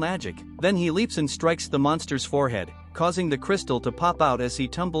low heal magic. Then he leaps and strikes the monster's forehead, causing the crystal to pop out as he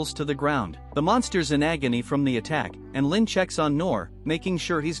tumbles to the ground. The monster's in agony from the attack, and Lin checks on Nor, making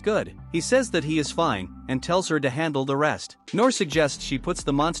sure he's good. He says that he is fine, and tells her to handle the rest. Nor suggests she puts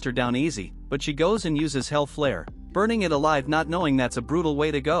the monster down easy, but she goes and uses Hell Flare, burning it alive, not knowing that's a brutal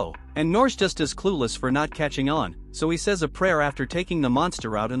way to go. And Nor's just as clueless for not catching on, so he says a prayer after taking the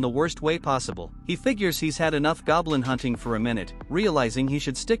monster out in the worst way possible. He figures he's had enough goblin hunting for a minute, realizing he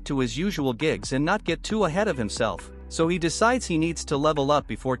should stick to his usual gigs and not get too ahead of himself. So he decides he needs to level up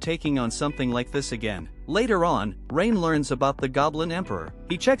before taking on something like this again. Later on, Rain learns about the Goblin Emperor.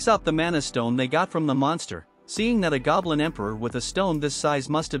 He checks out the mana stone they got from the monster, seeing that a Goblin Emperor with a stone this size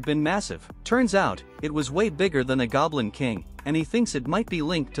must have been massive. Turns out, it was way bigger than a Goblin King, and he thinks it might be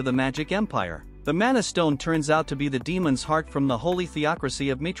linked to the Magic Empire. The mana stone turns out to be the demon's heart from the Holy Theocracy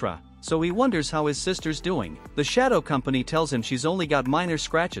of Mitra, so he wonders how his sister's doing. The Shadow Company tells him she's only got minor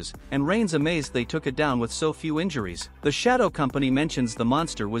scratches, and Rain's amazed they took it down with so few injuries. The Shadow Company mentions the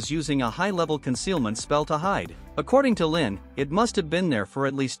monster was using a high-level concealment spell to hide. According to Lin, it must have been there for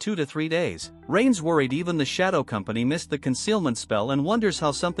at least 2 to 3 days. Rain's worried even the Shadow Company missed the concealment spell and wonders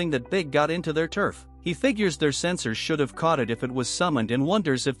how something that big got into their turf. He figures their sensors should have caught it if it was summoned and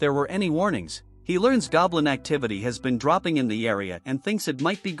wonders if there were any warnings. He learns goblin activity has been dropping in the area and thinks it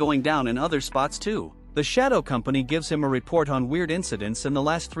might be going down in other spots too. The Shadow Company gives him a report on weird incidents in the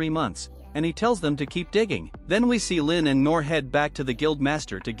last 3 months, and he tells them to keep digging. Then we see Lin and Nor head back to the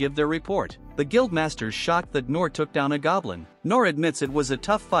Guildmaster to give their report. The Guildmaster's shocked that Nor took down a goblin. Nor admits it was a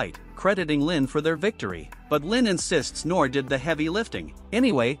tough fight, crediting Lin for their victory, but Lin insists Nor did the heavy lifting.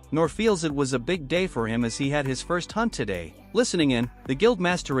 Anyway, Nor feels it was a big day for him as he had his first hunt today. Listening in, the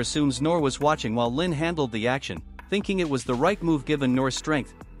Guildmaster assumes Nor was watching while Lin handled the action, thinking it was the right move given Nor's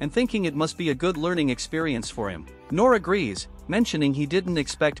strength, and thinking it must be a good learning experience for him. Nor agrees, mentioning he didn't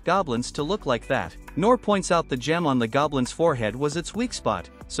expect goblins to look like that. Nor points out the gem on the goblin's forehead was its weak spot,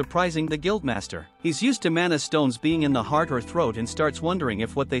 surprising the Guildmaster. He's used to mana stones being in the heart or throat and starts wondering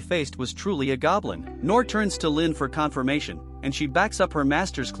if what they faced was truly a goblin. Nor turns to Lin for confirmation, and she backs up her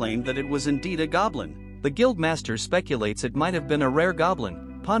master's claim that it was indeed a goblin. The Guildmaster speculates it might have been a rare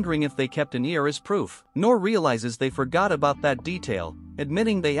goblin, pondering if they kept an ear as proof. Nor realizes they forgot about that detail,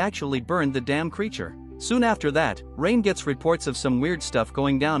 admitting they actually burned the damn creature. Soon after that, Rain gets reports of some weird stuff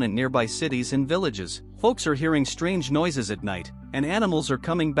going down in nearby cities and villages. Folks are hearing strange noises at night, and animals are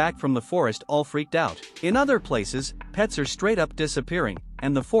coming back from the forest all freaked out. In other places, pets are straight up disappearing,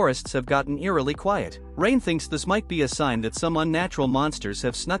 and the forests have gotten eerily quiet. Rain thinks this might be a sign that some unnatural monsters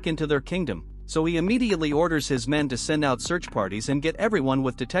have snuck into their kingdom, so he immediately orders his men to send out search parties and get everyone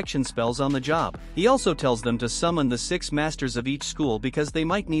with detection spells on the job. He also tells them to summon the 6 masters of each school because they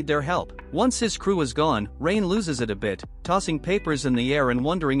might need their help. Once his crew is gone, Rain loses it a bit, tossing papers in the air and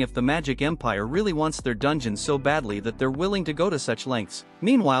wondering if the Magic Empire really wants their dungeon so badly that they're willing to go to such lengths.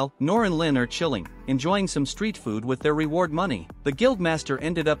 Meanwhile, Nor and Lin are chilling, enjoying some street food with their reward money. The Guildmaster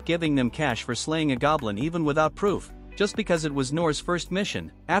ended up giving them cash for slaying a goblin even without proof, just because it was Nor's first mission.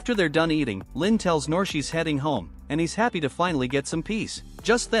 After they're done eating, Lin tells Nor she's heading home, and he's happy to finally get some peace.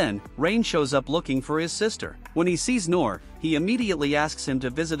 Just then, Rain shows up looking for his sister. When he sees Nor, he immediately asks him to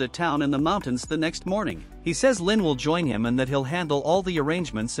visit a town in the mountains the next morning. He says Lin will join him and that he'll handle all the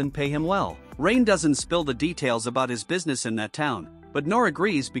arrangements and pay him well. Rain doesn't spill the details about his business in that town, but Nor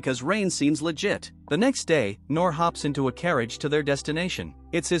agrees because Rain seems legit. The next day, Nor hops into a carriage to their destination.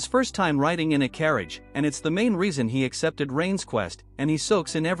 It's his first time riding in a carriage, and it's the main reason he accepted Rain's quest, and he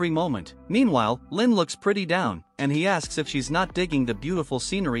soaks in every moment. Meanwhile, Lin looks pretty down, and he asks if she's not digging the beautiful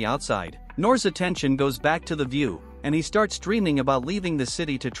scenery outside. Nor's attention goes back to the view, and he starts dreaming about leaving the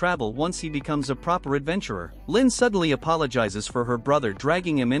city to travel once he becomes a proper adventurer. Lin suddenly apologizes for her brother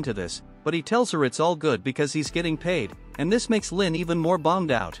dragging him into this, but he tells her it's all good because he's getting paid, and this makes Lin even more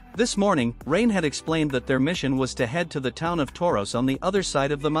bummed out. This morning, Rain had explained that their mission was to head to the town of Tauros on the other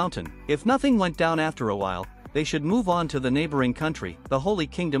side of the mountain. If nothing went down after a while, they should move on to the neighboring country, the Holy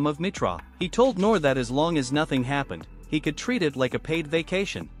Kingdom of Mitra. He told Nor that as long as nothing happened, he could treat it like a paid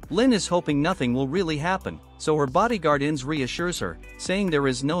vacation. Lin is hoping nothing will really happen, so her bodyguard Inz reassures her, saying there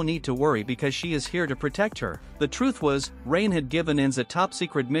is no need to worry because she is here to protect her. The truth was, Rain had given Inz a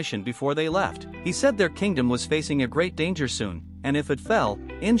top-secret mission before they left. He said their kingdom was facing a great danger soon, and if it fell,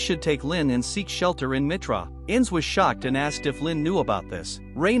 Inz should take Lin and seek shelter in Mitra. Inz was shocked and asked if Lin knew about this.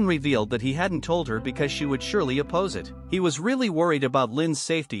 Rain revealed that he hadn't told her because she would surely oppose it. He was really worried about Lin's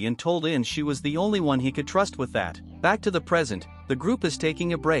safety and told Inz she was the only one he could trust with that. Back to the present, the group is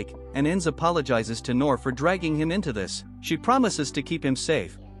taking a break, and Inz apologizes to Nor for dragging him into this. She promises to keep him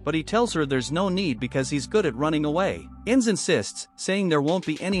safe, but he tells her there's no need because he's good at running away. Inz insists, saying there won't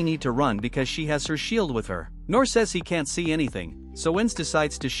be any need to run because she has her shield with her. Nor says he can't see anything, so Inz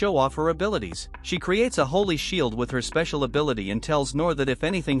decides to show off her abilities. She creates a holy shield with her special ability and tells Nor that if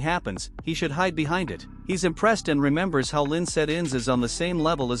anything happens, he should hide behind it. He's impressed and remembers how Lin said Inz is on the same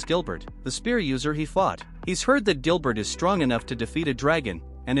level as Gilbert, the spear user he fought. He's heard that Gilbert is strong enough to defeat a dragon,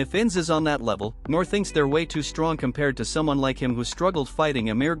 and if Inz is on that level, Nor thinks they're way too strong compared to someone like him who struggled fighting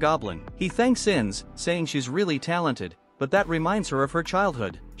a mere goblin. He thanks Inz, saying she's really talented, but that reminds her of her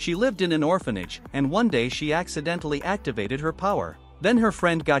childhood. She lived in an orphanage, and one day she accidentally activated her power. Then her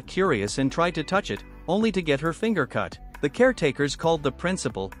friend got curious and tried to touch it, only to get her finger cut. The caretakers called the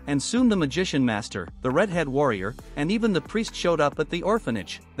principal, and soon the magician master, the redhead warrior, and even the priest showed up at the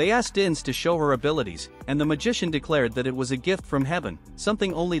orphanage. They asked Ins to show her abilities, and the magician declared that it was a gift from heaven,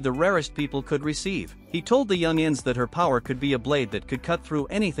 something only the rarest people could receive. He told the young Ins that her power could be a blade that could cut through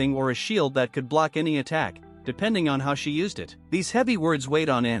anything or a shield that could block any attack, depending on how she used it. These heavy words weighed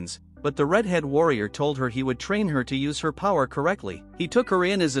on Ins, but the redhead warrior told her he would train her to use her power correctly. He took her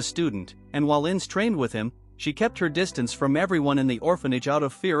in as a student, and while Ins trained with him, she kept her distance from everyone in the orphanage out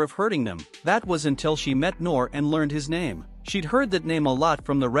of fear of hurting them. That was until she met Noor and learned his name. She'd heard that name a lot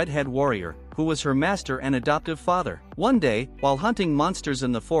from the redhead warrior, who was her master and adoptive father. One day, while hunting monsters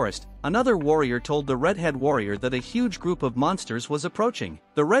in the forest, another warrior told the redhead warrior that a huge group of monsters was approaching.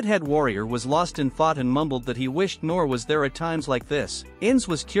 The redhead warrior was lost in thought and mumbled that he wished Noor was there at times like this. Ins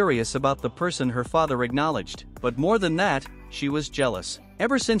was curious about the person her father acknowledged, but more than that, she was jealous.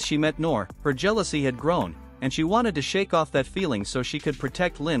 Ever since she met Noor, her jealousy had grown, and she wanted to shake off that feeling so she could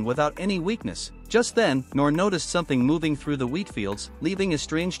protect Lin without any weakness. Just then, Noor noticed something moving through the wheat fields, leaving a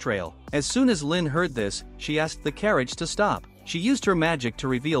strange trail. As soon as Lin heard this, she asked the carriage to stop. She used her magic to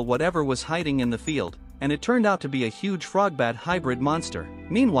reveal whatever was hiding in the field, and it turned out to be a huge frogbat hybrid monster.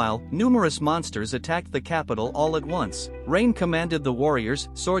 Meanwhile, numerous monsters attacked the capital all at once. Rain commanded the warriors,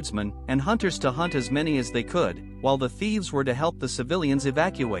 swordsmen, and hunters to hunt as many as they could, while the thieves were to help the civilians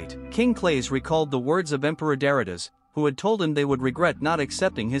evacuate. King Clays recalled the words of Emperor Daridas, who had told him they would regret not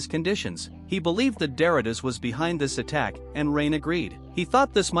accepting his conditions. He believed that Daridas was behind this attack, and Rain agreed. He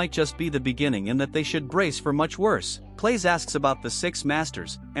thought this might just be the beginning and that they should brace for much worse. Clays asks about the 6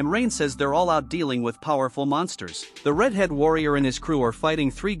 masters, and Rain says they're all out dealing with powerful monsters. The redhead warrior and his crew are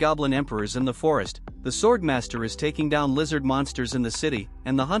fighting 3 goblin emperors in the forest. The swordmaster is taking down lizard monsters in the city,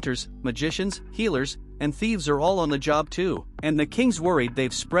 and the hunters, magicians, healers, and thieves are all on the job too, and the king's worried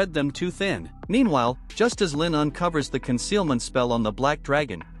they've spread them too thin. Meanwhile, just as Lin uncovers the concealment spell on the black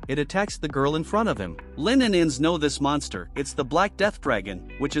dragon, it attacks the girl in front of him. Lin and Ins know this monster, it's the Black Death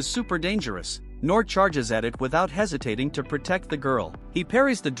Dragon, which is super dangerous. Noor charges at it without hesitating to protect the girl. He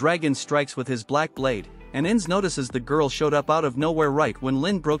parries the dragon's strikes with his black blade, and Ins notices the girl showed up out of nowhere right when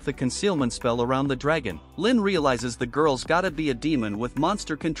Lin broke the concealment spell around the dragon. Lin realizes the girl's gotta be a demon with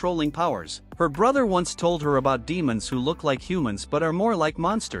monster-controlling powers. Her brother once told her about demons who look like humans but are more like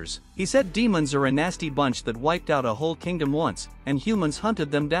monsters. He said demons are a nasty bunch that wiped out a whole kingdom once, and humans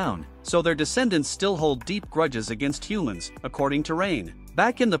hunted them down. So their descendants still hold deep grudges against humans, according to Rain.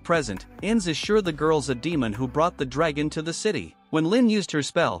 Back in the present, Ins is sure the girl's a demon who brought the dragon to the city. When Lin used her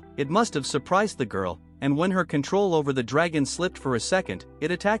spell, it must have surprised the girl, and when her control over the dragon slipped for a second, it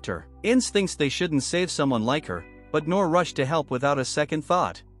attacked her. Ins thinks they shouldn't save someone like her, but Noor rushed to help without a second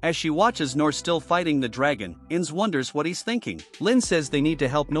thought. As she watches Noor still fighting the dragon, Ins wonders what he's thinking. Lin says they need to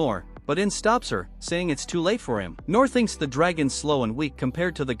help Noor, but Ins stops her, saying it's too late for him. Noor thinks the dragon's slow and weak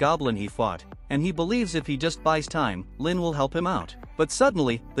compared to the goblin he fought, and he believes if he just buys time, Lin will help him out. But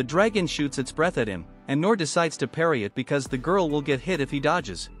suddenly, the dragon shoots its breath at him, and Noor decides to parry it because the girl will get hit if he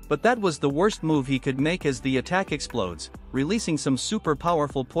dodges. But that was the worst move he could make as the attack explodes, releasing some super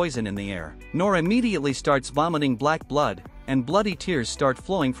powerful poison in the air. Noor immediately starts vomiting black blood, and bloody tears start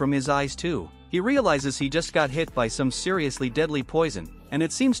flowing from his eyes too. He realizes he just got hit by some seriously deadly poison, and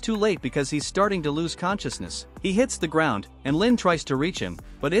it seems too late because he's starting to lose consciousness. He hits the ground, and Lin tries to reach him,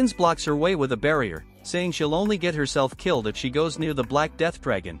 but Ins blocks her way with a barrier, saying she'll only get herself killed if she goes near the Black Death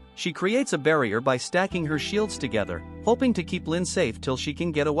Dragon. She creates a barrier by stacking her shields together, hoping to keep Lin safe till she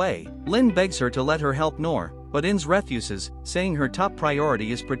can get away. Lin begs her to let her help Noor, but Ins refuses, saying her top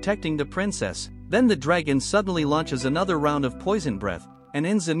priority is protecting the princess. Then the dragon suddenly launches another round of poison breath, and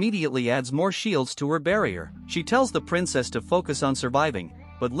Ins immediately adds more shields to her barrier. She tells the princess to focus on surviving,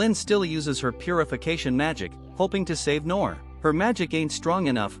 but Lin still uses her purification magic, hoping to save Noor. Her magic ain't strong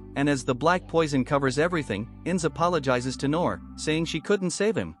enough, and as the black poison covers everything, Ins apologizes to Noor, saying she couldn't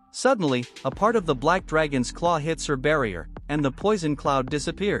save him. Suddenly, a part of the black dragon's claw hits her barrier, and the poison cloud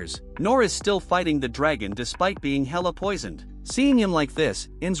disappears. Noor is still fighting the dragon despite being hella poisoned. Seeing him like this,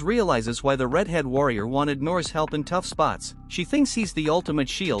 Ins realizes why the redhead warrior wanted Noor's help in tough spots. She thinks he's the ultimate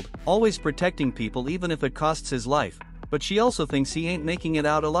shield, always protecting people even if it costs his life, but she also thinks he ain't making it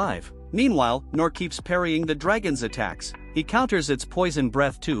out alive. Meanwhile, Noor keeps parrying the dragon's attacks. He counters its poison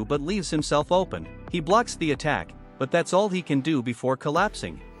breath too but leaves himself open. He blocks the attack, but that's all he can do before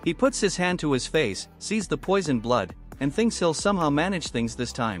collapsing. He puts his hand to his face, sees the poison blood, and thinks he'll somehow manage things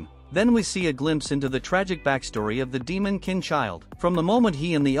this time. Then we see a glimpse into the tragic backstory of the demon kin child. From the moment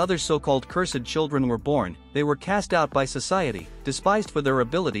he and the other so-called cursed children were born, they were cast out by society, despised for their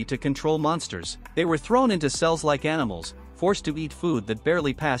ability to control monsters. They were thrown into cells like animals, forced to eat food that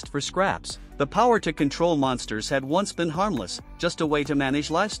barely passed for scraps. The power to control monsters had once been harmless, just a way to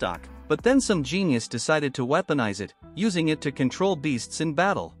manage livestock. But then some genius decided to weaponize it, using it to control beasts in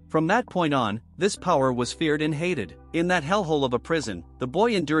battle. From that point on, this power was feared and hated. In that hellhole of a prison, the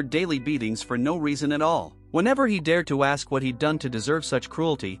boy endured daily beatings for no reason at all. Whenever he dared to ask what he'd done to deserve such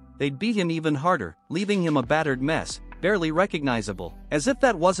cruelty, they'd beat him even harder, leaving him a battered mess, barely recognizable. As if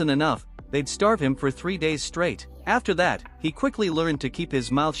that wasn't enough, they'd starve him for 3 days straight. After that, he quickly learned to keep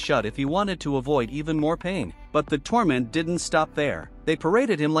his mouth shut if he wanted to avoid even more pain. But the torment didn't stop there. They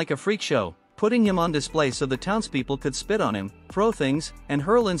paraded him like a freak show, putting him on display so the townspeople could spit on him, throw things, and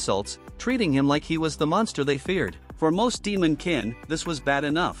hurl insults, treating him like he was the monster they feared. For most demon kin, this was bad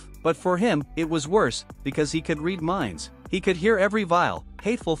enough. But for him, it was worse, because he could read minds. He could hear every vile,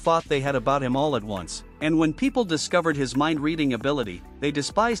 hateful thought they had about him all at once. And when people discovered his mind-reading ability, they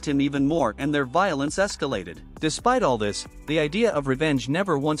despised him even more and their violence escalated. Despite all this, the idea of revenge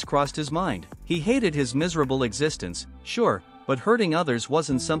never once crossed his mind. He hated his miserable existence, sure, but hurting others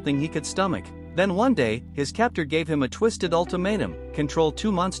wasn't something he could stomach. Then one day, his captor gave him a twisted ultimatum: control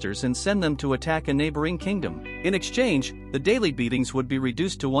 2 monsters and send them to attack a neighboring kingdom. In exchange, the daily beatings would be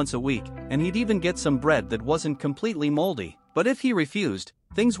reduced to once a week, and he'd even get some bread that wasn't completely moldy. But if he refused,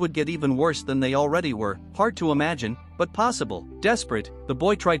 things would get even worse than they already were. Hard to imagine, but possible. Desperate, the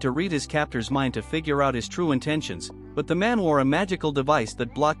boy tried to read his captor's mind to figure out his true intentions, but the man wore a magical device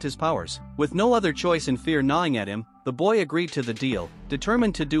that blocked his powers. With no other choice and fear gnawing at him, the boy agreed to the deal,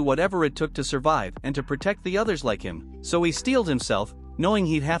 determined to do whatever it took to survive and to protect the others like him. So he steeled himself, knowing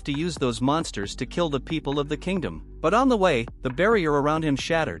he'd have to use those monsters to kill the people of the kingdom. But on the way, the barrier around him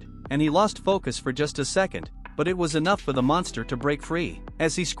shattered, and he lost focus for just a second. But it was enough for the monster to break free.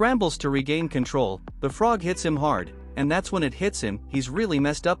 As he scrambles to regain control, the frog hits him hard, and that's when it hits him, he's really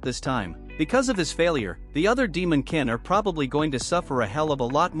messed up this time. Because of his failure, the other demon kin are probably going to suffer a hell of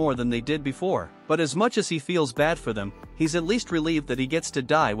a lot more than they did before. But as much as he feels bad for them, he's at least relieved that he gets to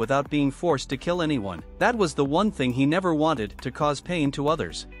die without being forced to kill anyone. That was the one thing he never wanted, to cause pain to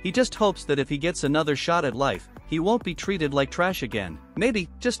others. He just hopes that if he gets another shot at life, he won't be treated like trash again. Maybe,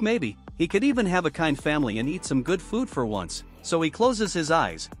 just maybe, he could even have a kind family and eat some good food for once. So he closes his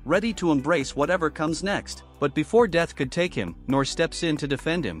eyes, ready to embrace whatever comes next. But before death could take him, Nor steps in to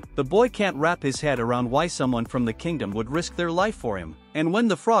defend him. The boy can't wrap his head around why someone from the kingdom would risk their life for him. And when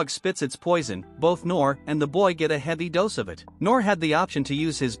the frog spits its poison, both Nor and the boy get a heavy dose of it. Nor had the option to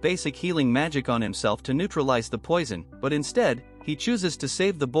use his basic healing magic on himself to neutralize the poison, but instead, he chooses to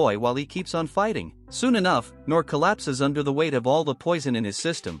save the boy while he keeps on fighting. Soon enough, Nor collapses under the weight of all the poison in his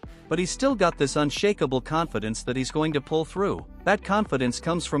system, but he's still got this unshakable confidence that he's going to pull through. That confidence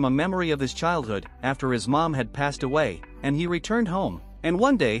comes from a memory of his childhood, after his mom had passed away, and he returned home. And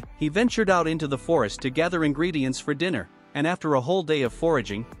one day, he ventured out into the forest to gather ingredients for dinner. And after a whole day of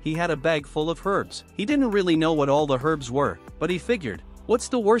foraging, he had a bag full of herbs. He didn't really know what all the herbs were, but he figured, what's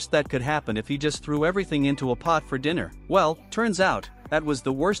the worst that could happen if he just threw everything into a pot for dinner? Well, turns out, that was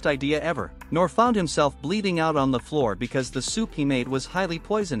the worst idea ever. Nor found himself bleeding out on the floor because the soup he made was highly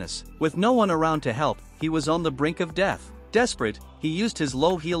poisonous. With no one around to help, he was on the brink of death. Desperate, he used his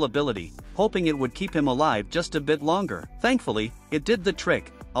low heal ability, hoping it would keep him alive just a bit longer. Thankfully, it did the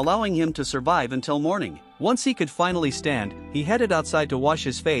trick, allowing him to survive until morning. Once he could finally stand, he headed outside to wash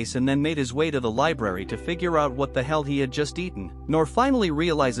his face and then made his way to the library to figure out what the hell he had just eaten. Nor finally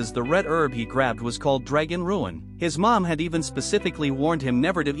realizes the red herb he grabbed was called Dragon Ruin. His mom had even specifically warned him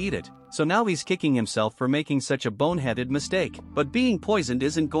never to eat it, so now he's kicking himself for making such a boneheaded mistake. But being poisoned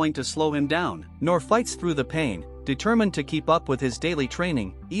isn't going to slow him down. Nor fights through the pain, determined to keep up with his daily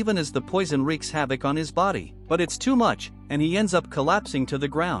training, even as the poison wreaks havoc on his body. But it's too much, and he ends up collapsing to the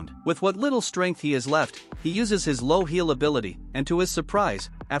ground. With what little strength he has left, he uses his low heal ability, and to his surprise,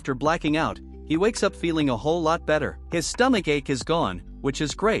 after blacking out, he wakes up feeling a whole lot better. His stomach ache is gone, which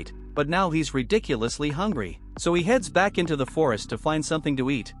is great, but now he's ridiculously hungry. So he heads back into the forest to find something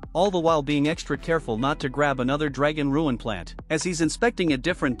to eat, all the while being extra careful not to grab another dragon ruin plant. As he's inspecting a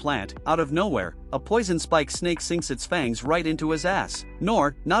different plant, out of nowhere, a poison spike snake sinks its fangs right into his ass.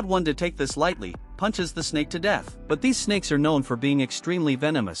 Nor, not one to take this lightly, punches the snake to death. But these snakes are known for being extremely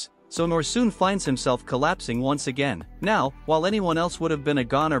venomous, so Nor soon finds himself collapsing once again. Now, while anyone else would have been a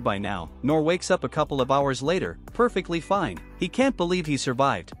goner by now, Nor wakes up a couple of hours later, perfectly fine. He can't believe he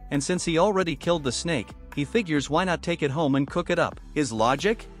survived, and since he already killed the snake, he figures why not take it home and cook it up. His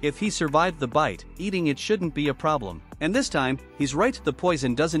logic? If he survived the bite, eating it shouldn't be a problem. And this time, he's right, the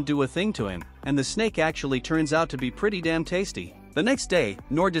poison doesn't do a thing to him, and the snake actually turns out to be pretty damn tasty. The next day,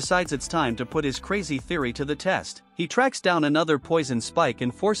 Noor decides it's time to put his crazy theory to the test. He tracks down another poison spike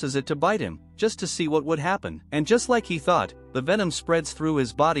and forces it to bite him, just to see what would happen. And just like he thought, the venom spreads through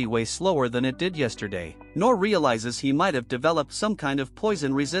his body way slower than it did yesterday. Noor realizes he might have developed some kind of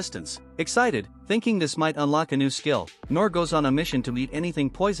poison resistance. Excited, thinking this might unlock a new skill, Noor goes on a mission to eat anything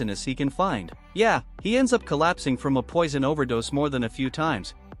poisonous he can find. Yeah, he ends up collapsing from a poison overdose more than a few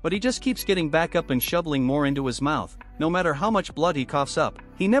times, but he just keeps getting back up and shoveling more into his mouth, no matter how much blood he coughs up.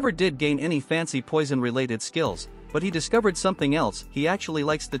 He never did gain any fancy poison-related skills, but he discovered something else: he actually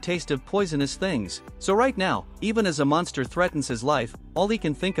likes the taste of poisonous things. So right now, even as a monster threatens his life, all he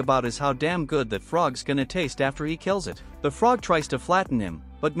can think about is how damn good that frog's gonna taste after he kills it. The frog tries to flatten him,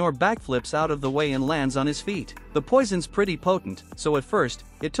 but Noor backflips out of the way and lands on his feet. The poison's pretty potent, so at first,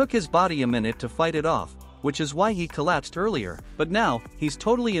 it took his body a minute to fight it off, which is why he collapsed earlier. But now, he's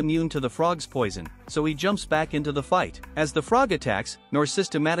totally immune to the frog's poison, so he jumps back into the fight. As the frog attacks, Noor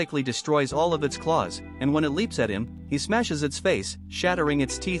systematically destroys all of its claws, and when it leaps at him, he smashes its face, shattering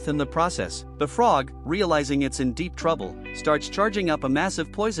its teeth in the process. The frog, realizing it's in deep trouble, starts charging up a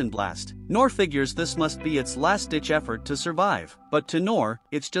massive poison blast. Noor figures this must be its last-ditch effort to survive. But to Noor,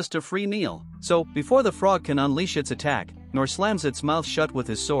 it's just a free meal. So, before the frog can unleash its attack, Noor slams its mouth shut with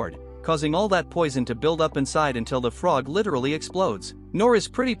his sword, causing all that poison to build up inside until the frog literally explodes. Noor is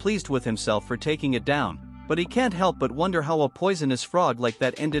pretty pleased with himself for taking it down, but he can't help but wonder how a poisonous frog like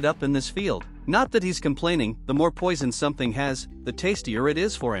that ended up in this field. Not that he's complaining, the more poison something has, the tastier it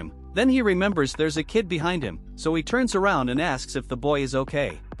is for him. Then he remembers there's a kid behind him, so he turns around and asks if the boy is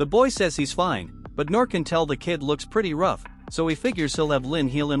okay. The boy says he's fine, but Noor can tell the kid looks pretty rough, so he figures he'll have Lin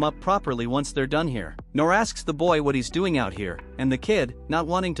heal him up properly once they're done here. Noor asks the boy what he's doing out here, and the kid, not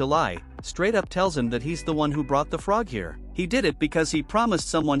wanting to lie, straight up tells him that he's the one who brought the frog here. He did it because he promised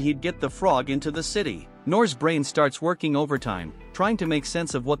someone he'd get the frog into the city. Noor's brain starts working overtime, trying to make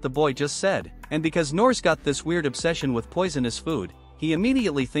sense of what the boy just said. And because Noor's got this weird obsession with poisonous food, he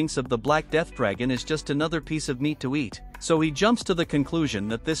immediately thinks of the Black Death Dragon as just another piece of meat to eat. So he jumps to the conclusion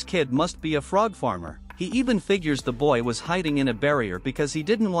that this kid must be a frog farmer. He even figures the boy was hiding in a barrier because he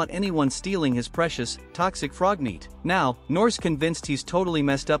didn't want anyone stealing his precious, toxic frog meat. Now, Noor's convinced he's totally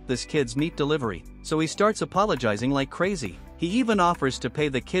messed up this kid's meat delivery, so he starts apologizing like crazy. He even offers to pay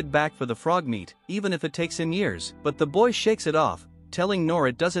the kid back for the frog meat, even if it takes him years. But the boy shakes it off, telling Noor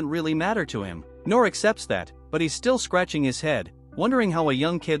it doesn't really matter to him. Noor accepts that, but he's still scratching his head, wondering how a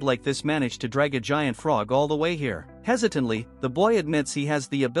young kid like this managed to drag a giant frog all the way here. Hesitantly, the boy admits he has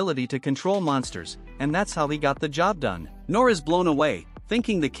the ability to control monsters, and that's how he got the job done. Noor is blown away,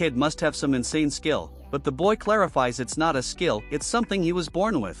 thinking the kid must have some insane skill, but the boy clarifies it's not a skill, it's something he was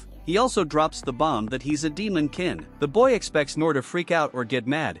born with. He also drops the bomb that he's a demon kin. The boy expects Noor to freak out or get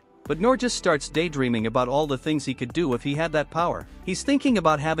mad, but Noor just starts daydreaming about all the things he could do if he had that power. He's thinking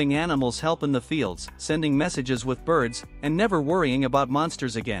about having animals help in the fields, sending messages with birds, and never worrying about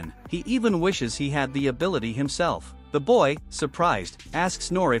monsters again. He even wishes he had the ability himself. The boy, surprised, asks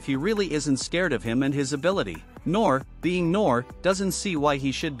Noor if he really isn't scared of him and his ability. Noor, being Noor, doesn't see why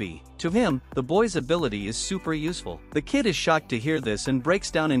he should be. To him, the boy's ability is super useful. The kid is shocked to hear this and breaks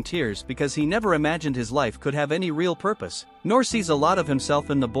down in tears because he never imagined his life could have any real purpose. Noor sees a lot of himself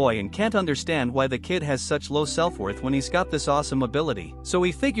in the boy and can't understand why the kid has such low self-worth when he's got this awesome ability. So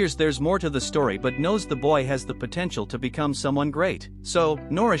he figures there's more to the story but knows the boy has the potential to become someone great. So,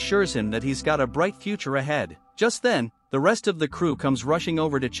 Noor assures him that he's got a bright future ahead. Just then, the rest of the crew comes rushing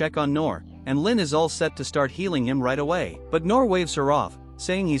over to check on Noor, and Lin is all set to start healing him right away. But Noor waves her off,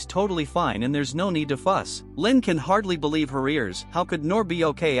 saying he's totally fine and there's no need to fuss. Lin can hardly believe her ears. How could Noor be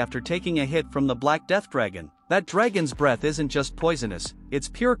okay after taking a hit from the Black Death Dragon? That dragon's breath isn't just poisonous, it's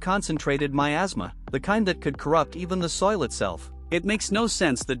pure concentrated miasma, the kind that could corrupt even the soil itself. It makes no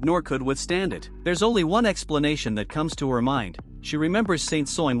sense that Noor could withstand it. There's only one explanation that comes to her mind. She remembers Saint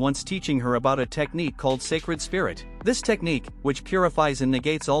Soin once teaching her about a technique called Sacred Spirit. This technique, which purifies and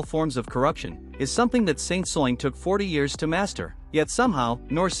negates all forms of corruption, is something that Saint Soin took 40 years to master. Yet somehow,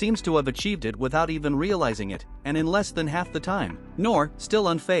 Noor seems to have achieved it without even realizing it, and in less than half the time. Noor, still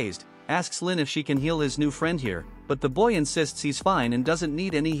unfazed, asks Lin if she can heal his new friend here, but the boy insists he's fine and doesn't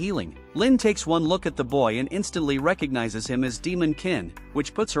need any healing. Lin takes one look at the boy and instantly recognizes him as Demon Kin,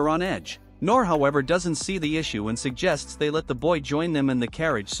 which puts her on edge. Noor, however, doesn't see the issue and suggests they let the boy join them in the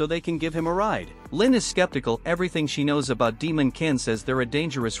carriage so they can give him a ride. Lin is skeptical. Everything she knows about Demon Kin says they're a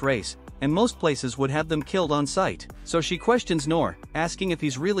dangerous race, and most places would have them killed on sight. So she questions Noor, asking if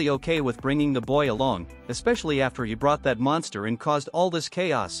he's really okay with bringing the boy along, especially after he brought that monster and caused all this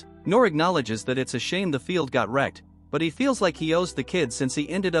chaos. Noor acknowledges that it's a shame the field got wrecked, but he feels like he owes the kid since he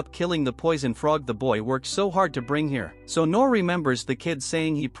ended up killing the poison frog the boy worked so hard to bring here. So Noor remembers the kid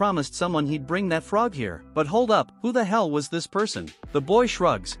saying he promised someone he'd bring that frog here. But hold up, who the hell was this person? The boy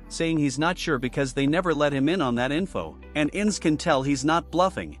shrugs, saying he's not sure because they never let him in on that info. And Ins can tell he's not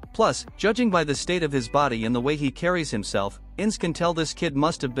bluffing. Plus, judging by the state of his body and the way he carries himself, Ins can tell this kid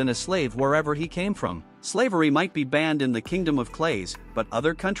must have been a slave wherever he came from. Slavery might be banned in the Kingdom of Clays, but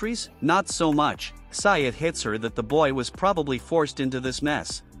other countries? Not so much. It hits her that the boy was probably forced into this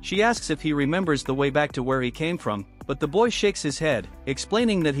mess. She asks if he remembers the way back to where he came from, but the boy shakes his head,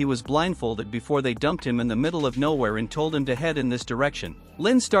 explaining that he was blindfolded before they dumped him in the middle of nowhere and told him to head in this direction.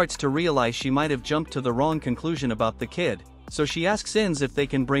 Lin starts to realize she might have jumped to the wrong conclusion about the kid, so she asks Ins if they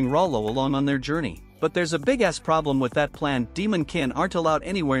can bring Rollo along on their journey. But there's a big-ass problem with that plan. Demon kin aren't allowed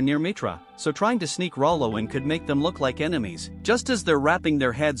anywhere near Mitra, so trying to sneak Rollo in could make them look like enemies. Just as they're wrapping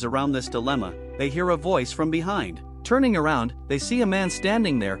their heads around this dilemma, they hear a voice from behind. Turning around, they see a man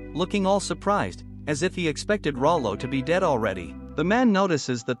standing there, looking all surprised, as if he expected Rollo to be dead already. The man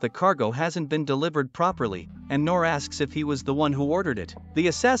notices that the cargo hasn't been delivered properly, and Noor asks if he was the one who ordered it. The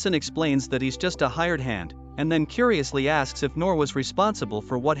assassin explains that he's just a hired hand, and then curiously asks if Noor was responsible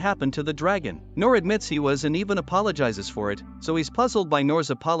for what happened to the dragon. Noor admits he was and even apologizes for it, so he's puzzled by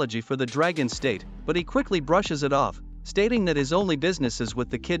Noor's apology for the dragon's state, but he quickly brushes it off, stating that his only business is with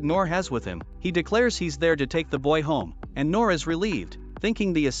the kid Noor has with him. He declares he's there to take the boy home, and Noor is relieved,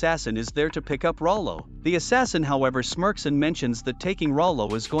 thinking the assassin is there to pick up Rollo. The assassin however smirks and mentions that taking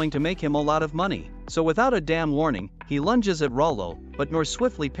Rollo is going to make him a lot of money. So without a damn warning, he lunges at Rollo, but Noor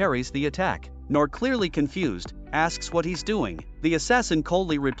swiftly parries the attack. Noor, clearly confused, asks what he's doing. The assassin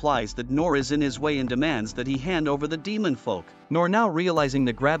coldly replies that Noor is in his way and demands that he hand over the demon folk. Noor, now realizing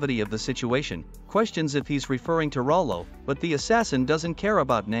the gravity of the situation, questions if he's referring to Rollo, but the assassin doesn't care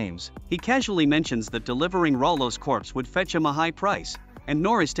about names. He casually mentions that delivering Rollo's corpse would fetch him a high price, and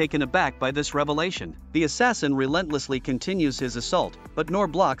Noor is taken aback by this revelation. The assassin relentlessly continues his assault, but Noor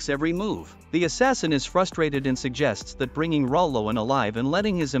blocks every move. The assassin is frustrated and suggests that bringing Rollo in alive and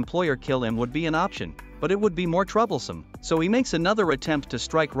letting his employer kill him would be an option, but it would be more troublesome. So he makes another attempt to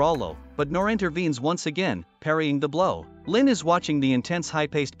strike Rollo, but Noor intervenes once again, parrying the blow. Lin is watching the intense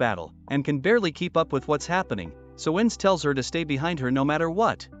high-paced battle, and can barely keep up with what's happening, so Ins tells her to stay behind her no matter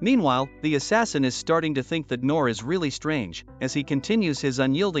what. Meanwhile, the assassin is starting to think that Noor is really strange, as he continues his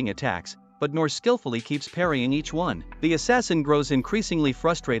unyielding attacks, but Noor skillfully keeps parrying each one. The assassin grows increasingly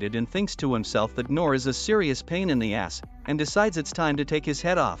frustrated and thinks to himself that Noor is a serious pain in the ass, and decides it's time to take his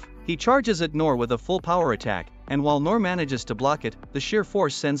head off. He charges at Noor with a full power attack, and while Noor manages to block it, the sheer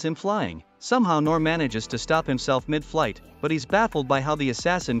force sends him flying. Somehow Noor manages to stop himself mid-flight, but he's baffled by how the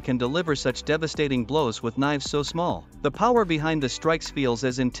assassin can deliver such devastating blows with knives so small. The power behind the strikes feels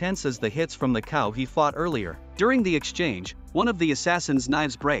as intense as the hits from the cow he fought earlier. During the exchange, one of the assassin's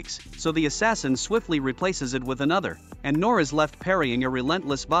knives breaks, so the assassin swiftly replaces it with another, and Noor is left parrying a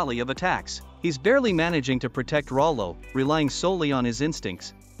relentless volley of attacks. He's barely managing to protect Rollo, relying solely on his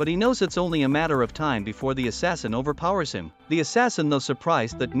instincts, but he knows it's only a matter of time before the assassin overpowers him. The assassin, though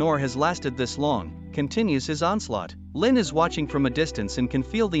surprised that Noor has lasted this long, continues his onslaught. Lin is watching from a distance and can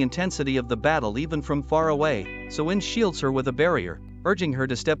feel the intensity of the battle even from far away, so In shields her with a barrier, urging her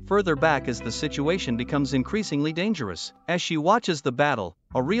to step further back as the situation becomes increasingly dangerous. As she watches the battle,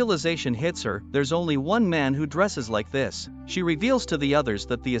 a realization hits her: there's only one man who dresses like this. She reveals to the others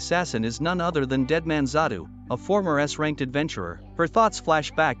that the assassin is none other than Deadman Zadu, a former S-ranked adventurer. Her thoughts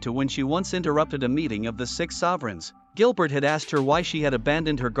flash back to when she once interrupted a meeting of the 6 sovereigns. Gilbert had asked her why she had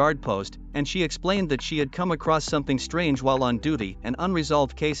abandoned her guard post, and she explained that she had come across something strange while on duty, an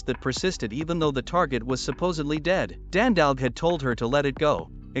unresolved case that persisted even though the target was supposedly dead. Dandalg had told her to let it go,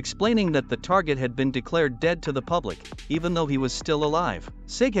 explaining that the target had been declared dead to the public, even though he was still alive.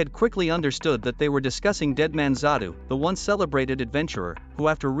 Sig had quickly understood that they were discussing Deadman Zadu, the once celebrated adventurer, who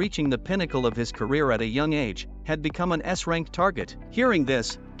after reaching the pinnacle of his career at a young age, had become an S-ranked target. Hearing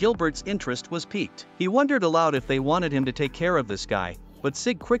this, Gilbert's interest was piqued. He wondered aloud if they wanted him to take care of this guy, but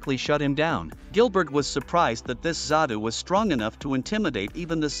Sig quickly shut him down. Gilbert was surprised that this Zadu was strong enough to intimidate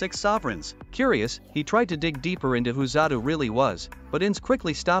even the 6 sovereigns. Curious, he tried to dig deeper into who Zadu really was, but Ins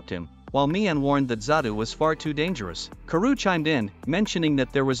quickly stopped him, while Mian warned that Zadu was far too dangerous. Karu chimed in, mentioning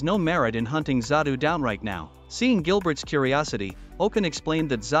that there was no merit in hunting Zadu down right now. Seeing Gilbert's curiosity, Okan explained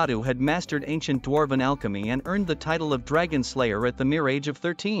that Zadu had mastered ancient dwarven alchemy and earned the title of Dragon Slayer at the mere age of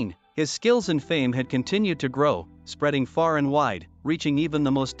 13. His skills and fame had continued to grow, spreading far and wide, reaching even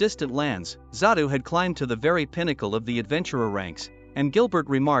the most distant lands. Zadu had climbed to the very pinnacle of the adventurer ranks, and Gilbert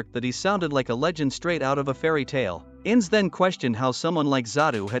remarked that he sounded like a legend straight out of a fairy tale. Ins then questioned how someone like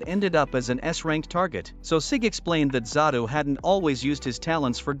Zato had ended up as an S-ranked target, so Sig explained that Zato hadn't always used his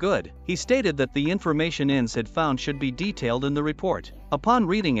talents for good. He stated that the information Ins had found should be detailed in the report. Upon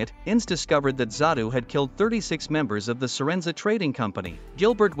reading it, Ins discovered that Zato had killed 36 members of the Serenza Trading Company.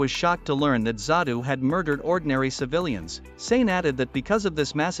 Gilbert was shocked to learn that Zato had murdered ordinary civilians. Sane added that because of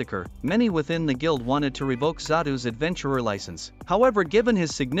this massacre, many within the guild wanted to revoke Zato's adventurer license. However, given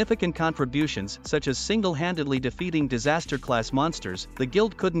his significant contributions, such as single-handedly defeating disaster-class monsters, the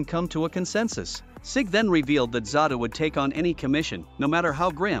guild couldn't come to a consensus. Sig then revealed that Zato would take on any commission, no matter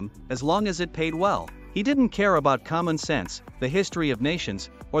how grim, as long as it paid well. He didn't care about common sense, the history of nations,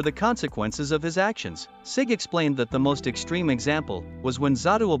 or the consequences of his actions. Sig explained that the most extreme example was when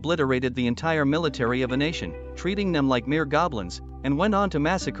Zato obliterated the entire military of a nation, treating them like mere goblins, and went on to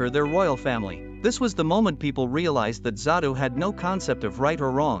massacre their royal family. This was the moment people realized that Zato had no concept of right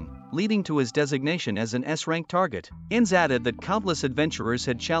or wrong, leading to his designation as an S-rank target. Ins added that countless adventurers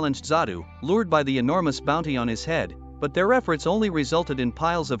had challenged Zato, lured by the enormous bounty on his head, but their efforts only resulted in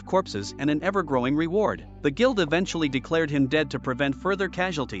piles of corpses and an ever-growing reward. The guild eventually declared him dead to prevent further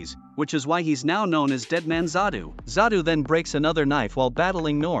casualties, which is why he's now known as Deadman Zato. Zato then breaks another knife while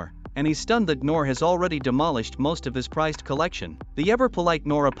battling Nor, and he's stunned that Nor has already demolished most of his prized collection. The ever-polite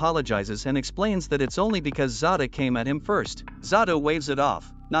Nor apologizes and explains that it's only because Zato came at him first. Zato waves it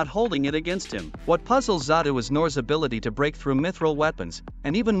off, not holding it against him. What puzzles Zato is Nor's ability to break through mithril weapons,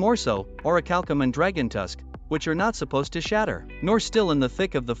 and even more so, orichalcum and dragon tusk, which are not supposed to shatter. Nor, still in the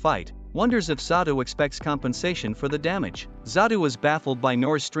thick of the fight, wonders if Zato expects compensation for the damage. Zato is baffled by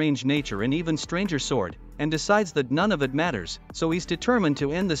Nor's strange nature and even stranger sword, and decides that none of it matters, so he's determined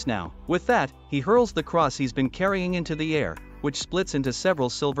to end this now. With that, he hurls the cross he's been carrying into the air, which splits into several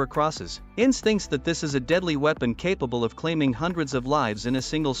silver crosses. Ins thinks that this is a deadly weapon capable of claiming hundreds of lives in a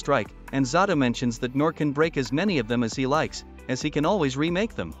single strike, and Zato mentions that Nor can break as many of them as he likes, as he can always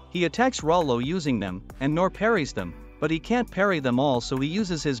remake them. He attacks Rollo using them, and Nor parries them, but he can't parry them all, so he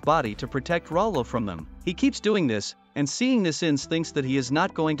uses his body to protect Rollo from them. He keeps doing this, and seeing this, Ins thinks that he is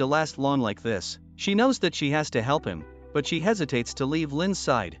not going to last long like this. She knows that she has to help him, but she hesitates to leave Lin's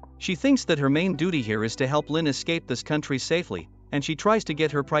side. She thinks that her main duty here is to help Lin escape this country safely, and she tries to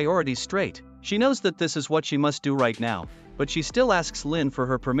get her priorities straight. She knows that this is what she must do right now, but she still asks Lin for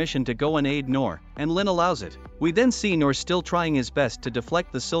her permission to go and aid Nor, and Lin allows it. We then see Nor still trying his best to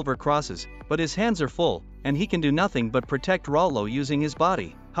deflect the silver crosses, but his hands are full, and he can do nothing but protect Rollo using his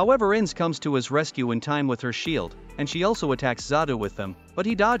body. However, Ins comes to his rescue in time with her shield, and she also attacks Zato with them, but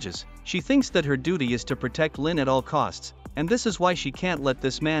he dodges. She thinks that her duty is to protect Lin at all costs, and this is why she can't let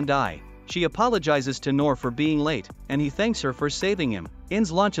this man die. She apologizes to Nor for being late, and he thanks her for saving him.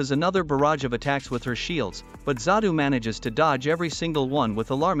 Ins launches another barrage of attacks with her shields, but Zato manages to dodge every single one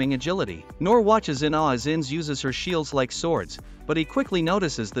with alarming agility. Nor watches in awe as Ins uses her shields like swords, but he quickly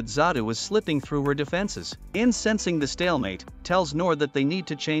notices that Zato is slipping through her defenses. Ins, sensing the stalemate, tells Nor that they need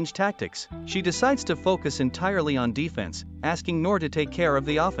to change tactics. She decides to focus entirely on defense, asking Nor to take care of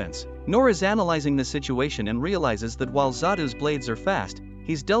the offense. Nor is analyzing the situation and realizes that while Zato's blades are fast,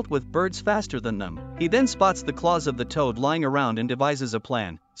 he's dealt with birds faster than them. He then spots the claws of the toad lying around and devises a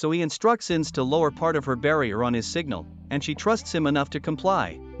plan, so he instructs Ins to lower part of her barrier on his signal, and she trusts him enough to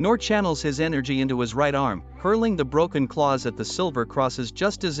comply. Nor channels his energy into his right arm, hurling the broken claws at the silver crosses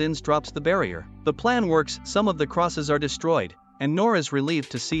just as Ins drops the barrier. The plan works, some of the crosses are destroyed, and Nor is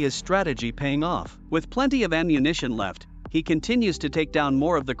relieved to see his strategy paying off. With plenty of ammunition left, he continues to take down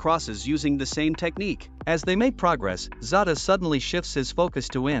more of the crosses using the same technique. As they make progress, Zato suddenly shifts his focus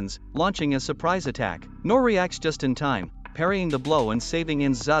to Ins, launching a surprise attack. Nor reacts just in time, parrying the blow and saving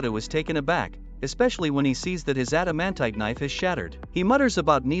Ins. Zato is taken aback, especially when he sees that his adamantite knife is shattered. He mutters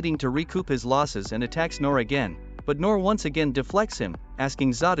about needing to recoup his losses and attacks Nor again, but Nor once again deflects him,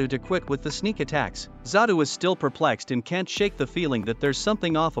 asking Zato to quit with the sneak attacks. Zato is still perplexed and can't shake the feeling that there's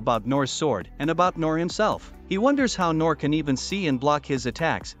something off about Nor's sword and about Nor himself. He wonders how Nor can even see and block his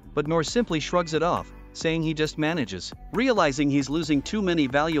attacks, but Nor simply shrugs it off, saying he just manages. Realizing he's losing too many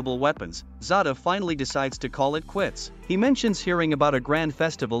valuable weapons, Zato finally decides to call it quits. He mentions hearing about a grand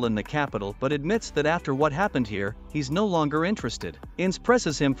festival in the capital but admits that after what happened here, he's no longer interested. Ins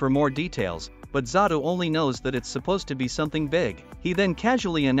presses him for more details, but Zato only knows that it's supposed to be something big. He then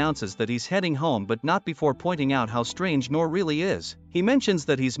casually announces that he's heading home, but not before pointing out how strange Nor really is. He mentions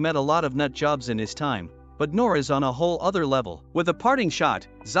that he's met a lot of nut jobs in his time, but Nor is on a whole other level. With a parting shot,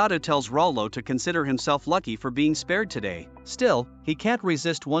 Zato tells Rollo to consider himself lucky for being spared today. Still, he can't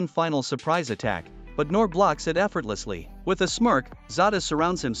resist one final surprise attack, but Nor blocks it effortlessly. With a smirk, Zato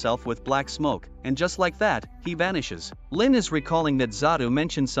surrounds himself with black smoke, and just like that, he vanishes. Lin is recalling that Zato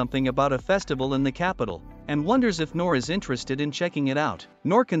mentioned something about a festival in the capital, and wonders if Noor is interested in checking it out.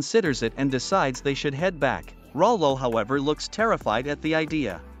 Noor considers it and decides they should head back. Rollo, however, looks terrified at the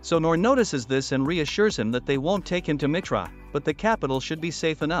idea. So Noor notices this and reassures him that they won't take him to Mitra, but the capital should be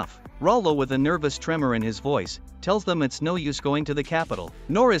safe enough. Rollo, with a nervous tremor in his voice, tells them it's no use going to the capital.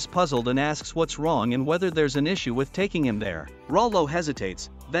 Noor is puzzled and asks what's wrong and whether there's an issue with taking him there. Rollo hesitates,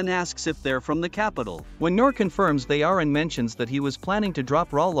 then asks if they're from the capital. When Noor confirms they are and mentions that he was planning to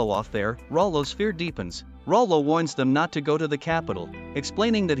drop Rollo off there, Rollo's fear deepens. Rollo warns them not to go to the capital,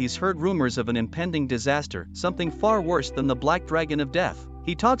 explaining that he's heard rumors of an impending disaster, something far worse than the Black Dragon of Death.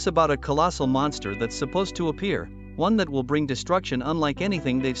 He talks about a colossal monster that's supposed to appear, one that will bring destruction unlike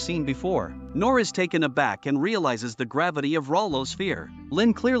anything they've seen before. Noor is taken aback and realizes the gravity of Rollo's fear.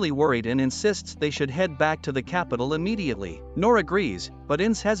 Lin, clearly worried, and insists they should head back to the capital immediately. Noor agrees, but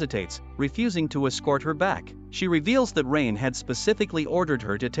Ins hesitates, refusing to escort her back. She reveals that Rain had specifically ordered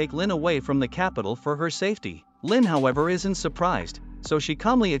her to take Lin away from the capital for her safety. Lin, however, isn't surprised, so she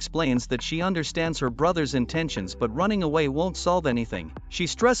calmly explains that she understands her brother's intentions, but running away won't solve anything. She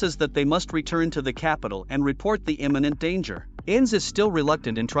stresses that they must return to the capital and report the imminent danger. Ins is still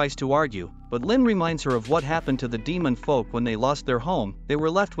reluctant and tries to argue, but Lin reminds her of what happened to the demon folk when they lost their home. They were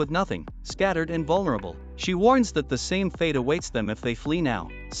left with nothing, scattered and vulnerable. She warns that the same fate awaits them if they flee now.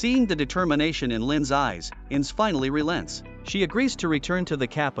 Seeing the determination in Lin's eyes, Ins finally relents. She agrees to return to the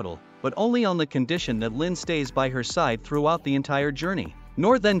capital, but only on the condition that Lin stays by her side throughout the entire journey.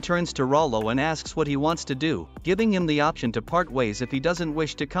 Noor then turns to Rollo and asks what he wants to do, giving him the option to part ways if he doesn't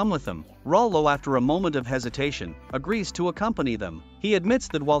wish to come with them. Rollo, after a moment of hesitation, agrees to accompany them. He admits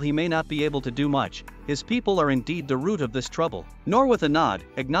that while he may not be able to do much, his people are indeed the root of this trouble. Noor, with a nod,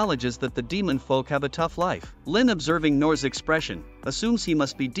 acknowledges that the demon folk have a tough life. Lin, observing Noor's expression, assumes he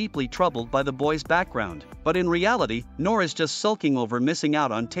must be deeply troubled by the boy's background. But in reality, Noor is just sulking over missing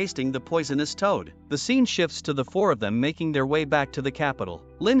out on tasting the poisonous toad. The scene shifts to the four of them making their way back to the capital.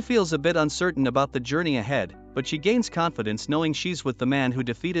 Lin feels a bit uncertain about the journey ahead, but she gains confidence knowing she's with the man who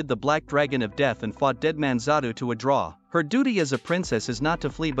defeated the Black Dragon of Death and fought Deadman Zadu to a draw. Her duty as a princess is not to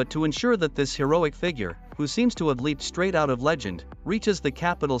flee but to ensure that this heroic figure, who seems to have leaped straight out of legend, reaches the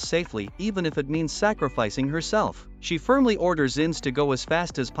capital safely, even if it means sacrificing herself. She firmly orders Ins to go as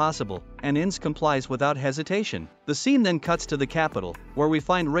fast as possible, and Ins complies without hesitation. The scene then cuts to the capital, where we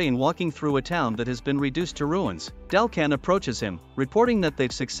find Rain walking through a town that has been reduced to ruins. Dalkan approaches him, reporting that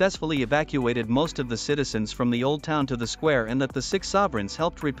they've successfully evacuated most of the citizens from the old town to the square and that the 6 sovereigns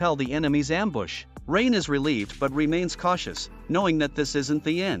helped repel the enemy's ambush. Rain is relieved but remains cautious, knowing that this isn't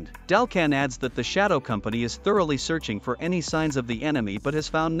the end. Dalkan adds that the Shadow Company is thoroughly searching for any signs of the enemy but has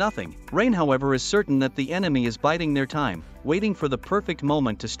found nothing. Rain, however, is certain that the enemy is biding their time, waiting for the perfect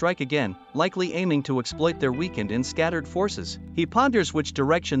moment to strike again, likely aiming to exploit their weakened and scattered forces. He ponders which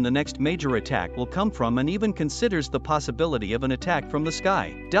direction the next major attack will come from and even considers the possibility of an attack from the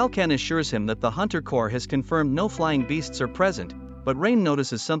sky. Dalkan assures him that the Hunter Corps has confirmed no flying beasts are present, but Rain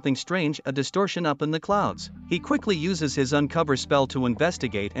notices something strange, a distortion up in the clouds. He quickly uses his uncover spell to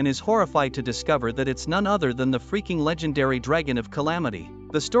investigate and is horrified to discover that it's none other than the freaking legendary Dragon of Calamity.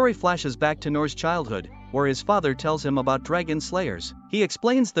 The story flashes back to Noor's childhood, where his father tells him about dragon slayers. He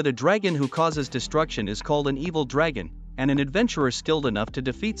explains that a dragon who causes destruction is called an evil dragon, and an adventurer skilled enough to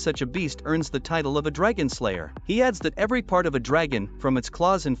defeat such a beast earns the title of a dragon slayer. He adds that every part of a dragon, from its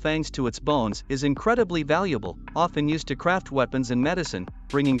claws and fangs to its bones, is incredibly valuable, often used to craft weapons and medicine,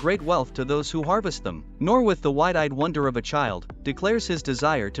 bringing great wealth to those who harvest them. Noor, with the wide-eyed wonder of a child, declares his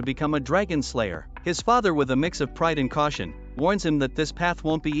desire to become a dragon slayer. His father, with a mix of pride and caution, warns him that this path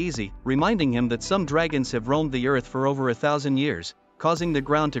won't be easy, reminding him that some dragons have roamed the earth for over 1,000 years, causing the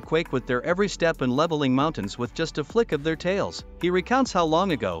ground to quake with their every step and leveling mountains with just a flick of their tails. He recounts how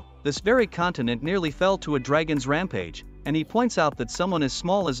long ago, this very continent nearly fell to a dragon's rampage, and he points out that someone as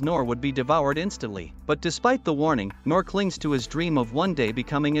small as Noor would be devoured instantly. But despite the warning, Noor clings to his dream of one day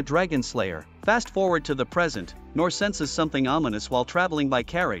becoming a dragon slayer. Fast forward to the present, Noor senses something ominous while traveling by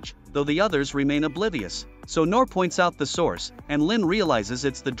carriage, though the others remain oblivious. So Noor points out the source, and Lin realizes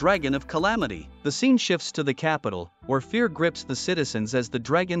it's the Dragon of Calamity. The scene shifts to the capital, where fear grips the citizens as the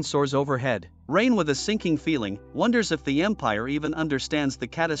dragon soars overhead. Rain, with a sinking feeling, wonders if the Empire even understands the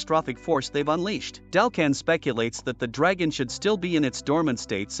catastrophic force they've unleashed. Dalkan speculates that the dragon should still be in its dormant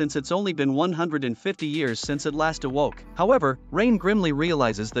state since it's only been 150 years since it last awoke. However, Rain grimly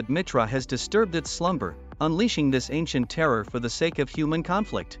realizes that Mitra has disturbed its slumber, unleashing this ancient terror for the sake of human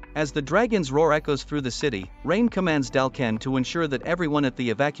conflict. As the dragon's roar echoes through the city, Rain commands Dalkan to ensure that everyone at the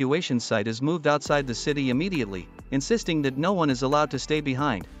evacuation site is moved outside the city immediately, insisting that no one is allowed to stay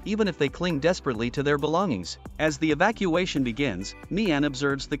behind, even if they cling desperately to their belongings. As the evacuation begins, Mian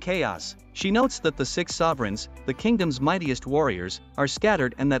observes the chaos. She notes that the 6 sovereigns, the kingdom's mightiest warriors, are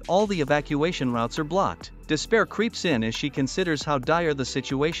scattered and that all the evacuation routes are blocked. Despair creeps in as she considers how dire the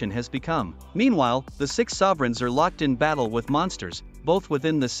situation has become. Meanwhile, the 6 sovereigns are locked in battle with monsters, both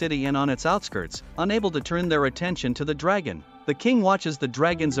within the city and on its outskirts, unable to turn their attention to the dragon. The king watches the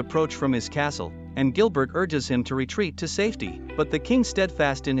dragons approach from his castle, and Gilbert urges him to retreat to safety. But the king,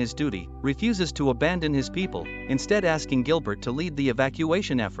 steadfast in his duty, refuses to abandon his people, instead asking Gilbert to lead the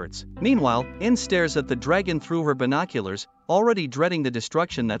evacuation efforts. Meanwhile, In stares at the dragon through her binoculars, already dreading the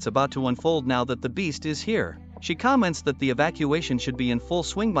destruction that's about to unfold now that the beast is here. She comments that the evacuation should be in full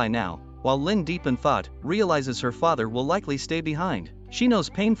swing by now, while Lin, deep in thought, realizes her father will likely stay behind. She knows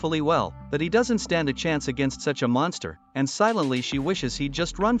painfully well that he doesn't stand a chance against such a monster, and silently she wishes he'd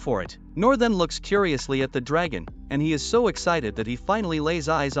just run for it. Nor then looks curiously at the dragon, and he is so excited that he finally lays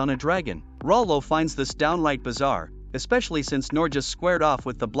eyes on a dragon. Rollo finds this downright bizarre, especially since Nor just squared off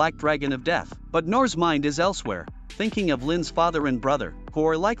with the Black Dragon of Death. But Nor's mind is elsewhere, thinking of Lin's father and brother, who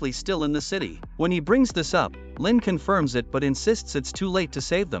are likely still in the city. When he brings this up, Lin confirms it but insists it's too late to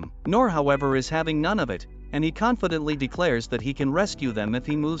save them. Nor, however, is having none of it, and he confidently declares that he can rescue them if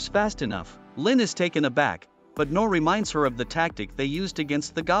he moves fast enough. Lin is taken aback, but Nor reminds her of the tactic they used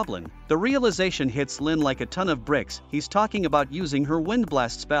against the goblin. The realization hits Lin like a ton of bricks. He's talking about using her Wind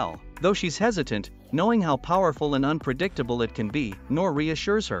Blast spell. Though she's hesitant, knowing how powerful and unpredictable it can be, Nor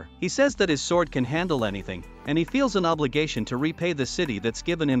reassures her. He says that his sword can handle anything, and he feels an obligation to repay the city that's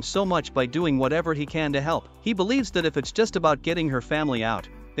given him so much by doing whatever he can to help. He believes that if it's just about getting her family out,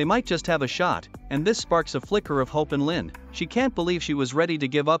 they might just have a shot, and this sparks a flicker of hope in Lin. She can't believe she was ready to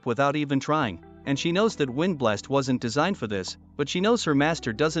give up without even trying, and she knows that Wind Blast wasn't designed for this, but she knows her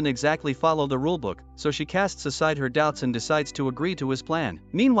master doesn't exactly follow the rulebook, so she casts aside her doubts and decides to agree to his plan.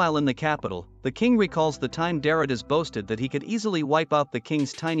 Meanwhile, in the capital, the king recalls the time Daridas boasted that he could easily wipe out the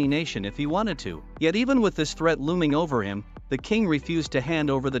king's tiny nation if he wanted to. Yet even with this threat looming over him, the king refused to hand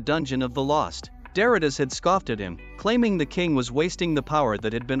over the Dungeon of the Lost. Daridas had scoffed at him, claiming the king was wasting the power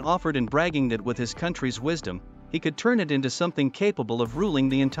that had been offered and bragging that with his country's wisdom, he could turn it into something capable of ruling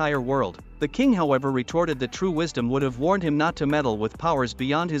the entire world. The king, however, retorted that true wisdom would have warned him not to meddle with powers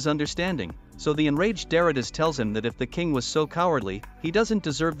beyond his understanding. So the enraged Daridas tells him that if the king was so cowardly, he doesn't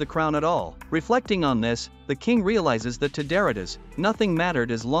deserve the crown at all. Reflecting on this, the king realizes that to Daridas, nothing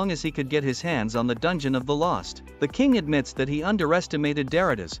mattered as long as he could get his hands on the Dungeon of the Lost. The king admits that he underestimated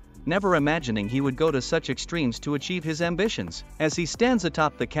Daridas, never imagining he would go to such extremes to achieve his ambitions. As he stands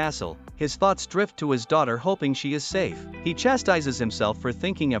atop the castle, his thoughts drift to his daughter, hoping she is safe. He chastises himself for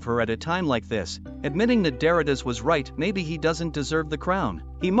thinking of her at a time like this, admitting that Daridas was right, maybe he doesn't deserve the crown.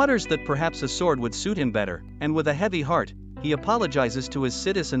 He mutters that perhaps a sword would suit him better, and with a heavy heart, he apologizes to his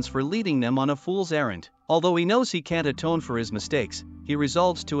citizens for leading them on a fool's errand. Although he knows he can't atone for his mistakes, he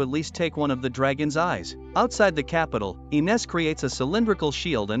resolves to at least take one of the dragon's eyes. Outside the capital, Ines creates a cylindrical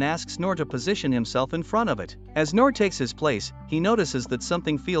shield and asks Nor to position himself in front of it. As Nor takes his place, he notices that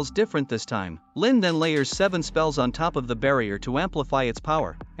something feels different this time. Lin then layers 7 spells on top of the barrier to amplify its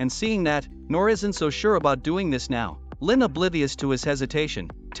power, and seeing that, Nor isn't so sure about doing this now. Lin, oblivious to his hesitation,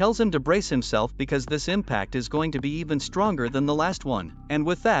 tells him to brace himself because this impact is going to be even stronger than the last one. And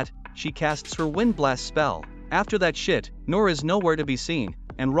with that, she casts her Wind Blast spell. After that shit, Nor is nowhere to be seen,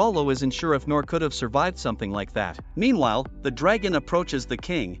 and Rollo isn't sure if Nor could have survived something like that. Meanwhile, the dragon approaches the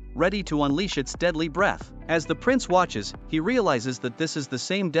king, ready to unleash its deadly breath. As the prince watches, he realizes that this is the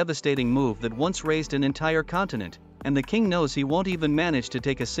same devastating move that once raised an entire continent, and the king knows he won't even manage to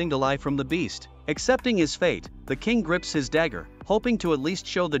take a single eye from the beast. Accepting his fate, the king grips his dagger, hoping to at least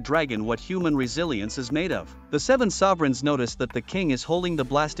show the dragon what human resilience is made of. The 7 sovereigns notice that the king is holding the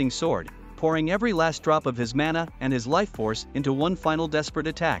blasting sword, pouring every last drop of his mana and his life force into one final desperate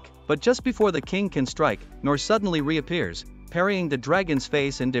attack. But just before the king can strike, Nor suddenly reappears, parrying the dragon's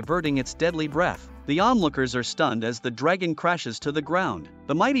face and diverting its deadly breath. The onlookers are stunned as the dragon crashes to the ground.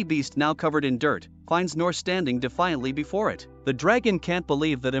 The mighty beast, now covered in dirt, finds Nor standing defiantly before it. The dragon can't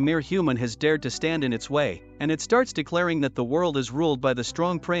believe that a mere human has dared to stand in its way, and it starts declaring that the world is ruled by the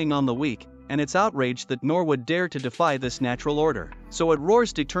strong preying on the weak, and it's outraged that Nor would dare to defy this natural order. So it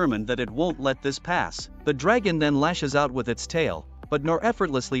roars, determined that it won't let this pass. The dragon then lashes out with its tail, but Nor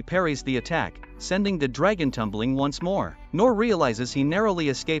effortlessly parries the attack, sending the dragon tumbling once more. Nor realizes he narrowly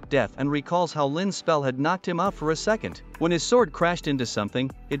escaped death and recalls how Lin's spell had knocked him out for a second. When his sword crashed into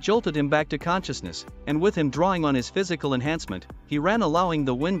something, it jolted him back to consciousness, and with him drawing on his physical enhancement, he ran, allowing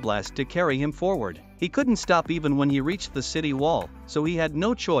the wind blast to carry him forward. He couldn't stop even when he reached the city wall, so he had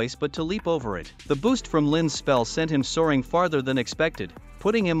no choice but to leap over it. The boost from Lin's spell sent him soaring farther than expected,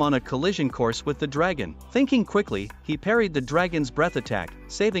 putting him on a collision course with the dragon. Thinking quickly, he parried the dragon's breath attack,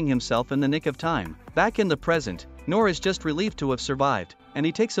 saving himself in the nick of time. Back in the present, Nor is just relieved to have survived, and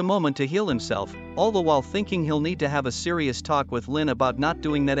he takes a moment to heal himself, all the while thinking he'll need to have a serious talk with Lin about not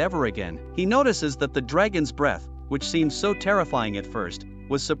doing that ever again. He notices that the dragon's breath, which seemed so terrifying at first,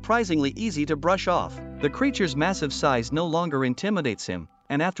 was surprisingly easy to brush off. The creature's massive size no longer intimidates him,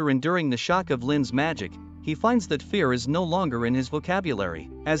 and after enduring the shock of Lin's magic, he finds that fear is no longer in his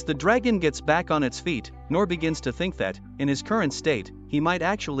vocabulary. As the dragon gets back on its feet, Nor begins to think that, in his current state, he might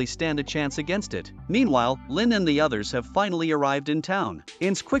actually stand a chance against it. Meanwhile, Lin and the others have finally arrived in town.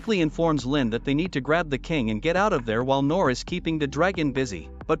 Ince quickly informs Lin that they need to grab the king and get out of there while Nor is keeping the dragon busy.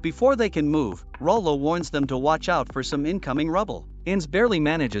 But before they can move, Rollo warns them to watch out for some incoming rubble. Ince barely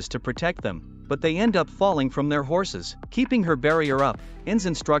manages to protect them, but they end up falling from their horses. Keeping her barrier up, Ince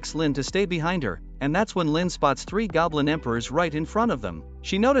instructs Lin to stay behind her, and that's when Lin spots 3 goblin emperors right in front of them.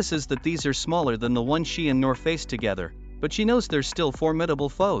 She notices that these are smaller than the one she and Nor faced together, but she knows they're still formidable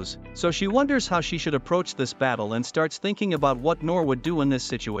foes. So she wonders how she should approach this battle and starts thinking about what Nor would do in this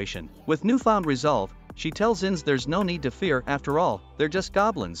situation. With newfound resolve, she tells Ince there's no need to fear, after all, they're just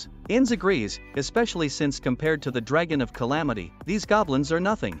goblins. Ince agrees, especially since compared to the Dragon of Calamity, these goblins are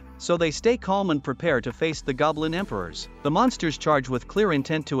nothing. So they stay calm and prepare to face the goblin emperors. The monsters charge with clear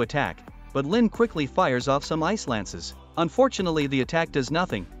intent to attack, but Lin quickly fires off some ice lances. Unfortunately, the attack does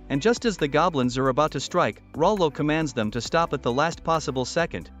nothing, and just as the goblins are about to strike, Rollo commands them to stop at the last possible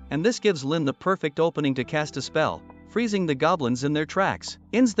second, and this gives Lin the perfect opening to cast a spell, freezing the goblins in their tracks.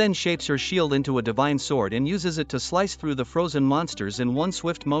 Ince then shapes her shield into a divine sword and uses it to slice through the frozen monsters in one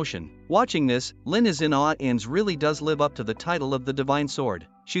swift motion. Watching this, Lin is in awe. Ince really does live up to the title of the divine sword.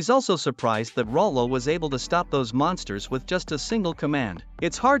 She's also surprised that Rollo was able to stop those monsters with just a single command.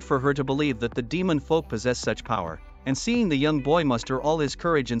 It's hard for her to believe that the demon folk possess such power, and seeing the young boy muster all his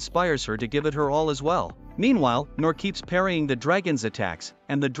courage inspires her to give it her all as well. Meanwhile, Nor keeps parrying the dragon's attacks,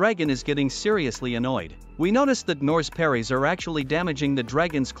 and the dragon is getting seriously annoyed. We notice that Nor's parries are actually damaging the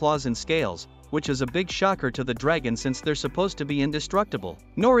dragon's claws and scales, which is a big shocker to the dragon since they're supposed to be indestructible.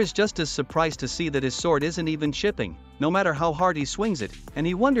 Nor is just as surprised to see that his sword isn't even chipping, no matter how hard he swings it, and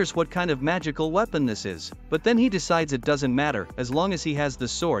he wonders what kind of magical weapon this is. But then he decides it doesn't matter, as long as he has the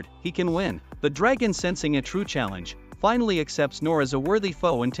sword, he can win. The dragon, sensing a true challenge, finally accepts Nor as a worthy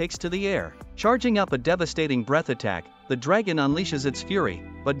foe and takes to the air. Charging up a devastating breath attack, the dragon unleashes its fury,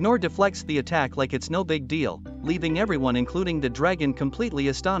 but Nor deflects the attack like it's no big deal, leaving everyone including the dragon completely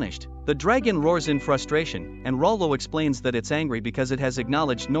astonished. The dragon roars in frustration, and Rollo explains that it's angry because it has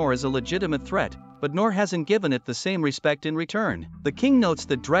acknowledged Nor as a legitimate threat, but Nor hasn't given it the same respect in return. The king notes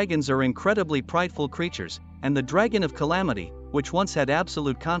that dragons are incredibly prideful creatures, and the Dragon of Calamity, which once had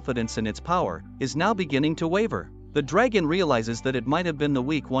absolute confidence in its power, is now beginning to waver. The dragon realizes that it might have been the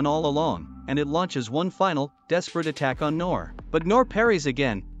weak one all along, and it launches one final, desperate attack on Nor. But Nor parries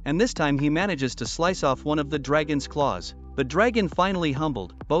again, and this time he manages to slice off one of the dragon's claws. The dragon, finally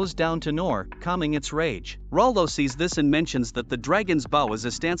humbled, bows down to Nor, calming its rage. Rollo sees this and mentions that the dragon's bow is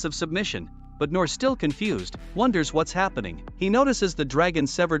a stance of submission, but Nor, still confused, wonders what's happening. He notices the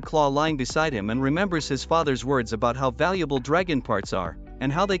dragon's severed claw lying beside him and remembers his father's words about how valuable dragon parts are,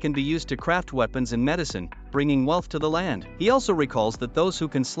 and how they can be used to craft weapons and medicine, bringing wealth to the land. He also recalls that those who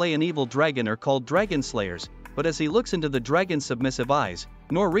can slay an evil dragon are called dragon slayers, but as he looks into the dragon's submissive eyes,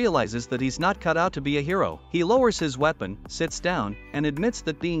 Nor realizes that he's not cut out to be a hero. He lowers his weapon, sits down, and admits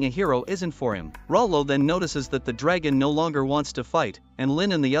that being a hero isn't for him. Rollo then notices that the dragon no longer wants to fight, and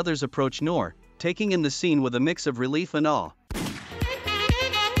Lin and the others approach Nor, taking in the scene with a mix of relief and awe.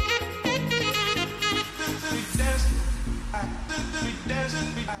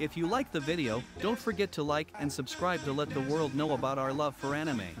 If you like the video, don't forget to like and subscribe to let the world know about our love for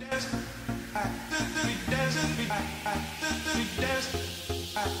anime.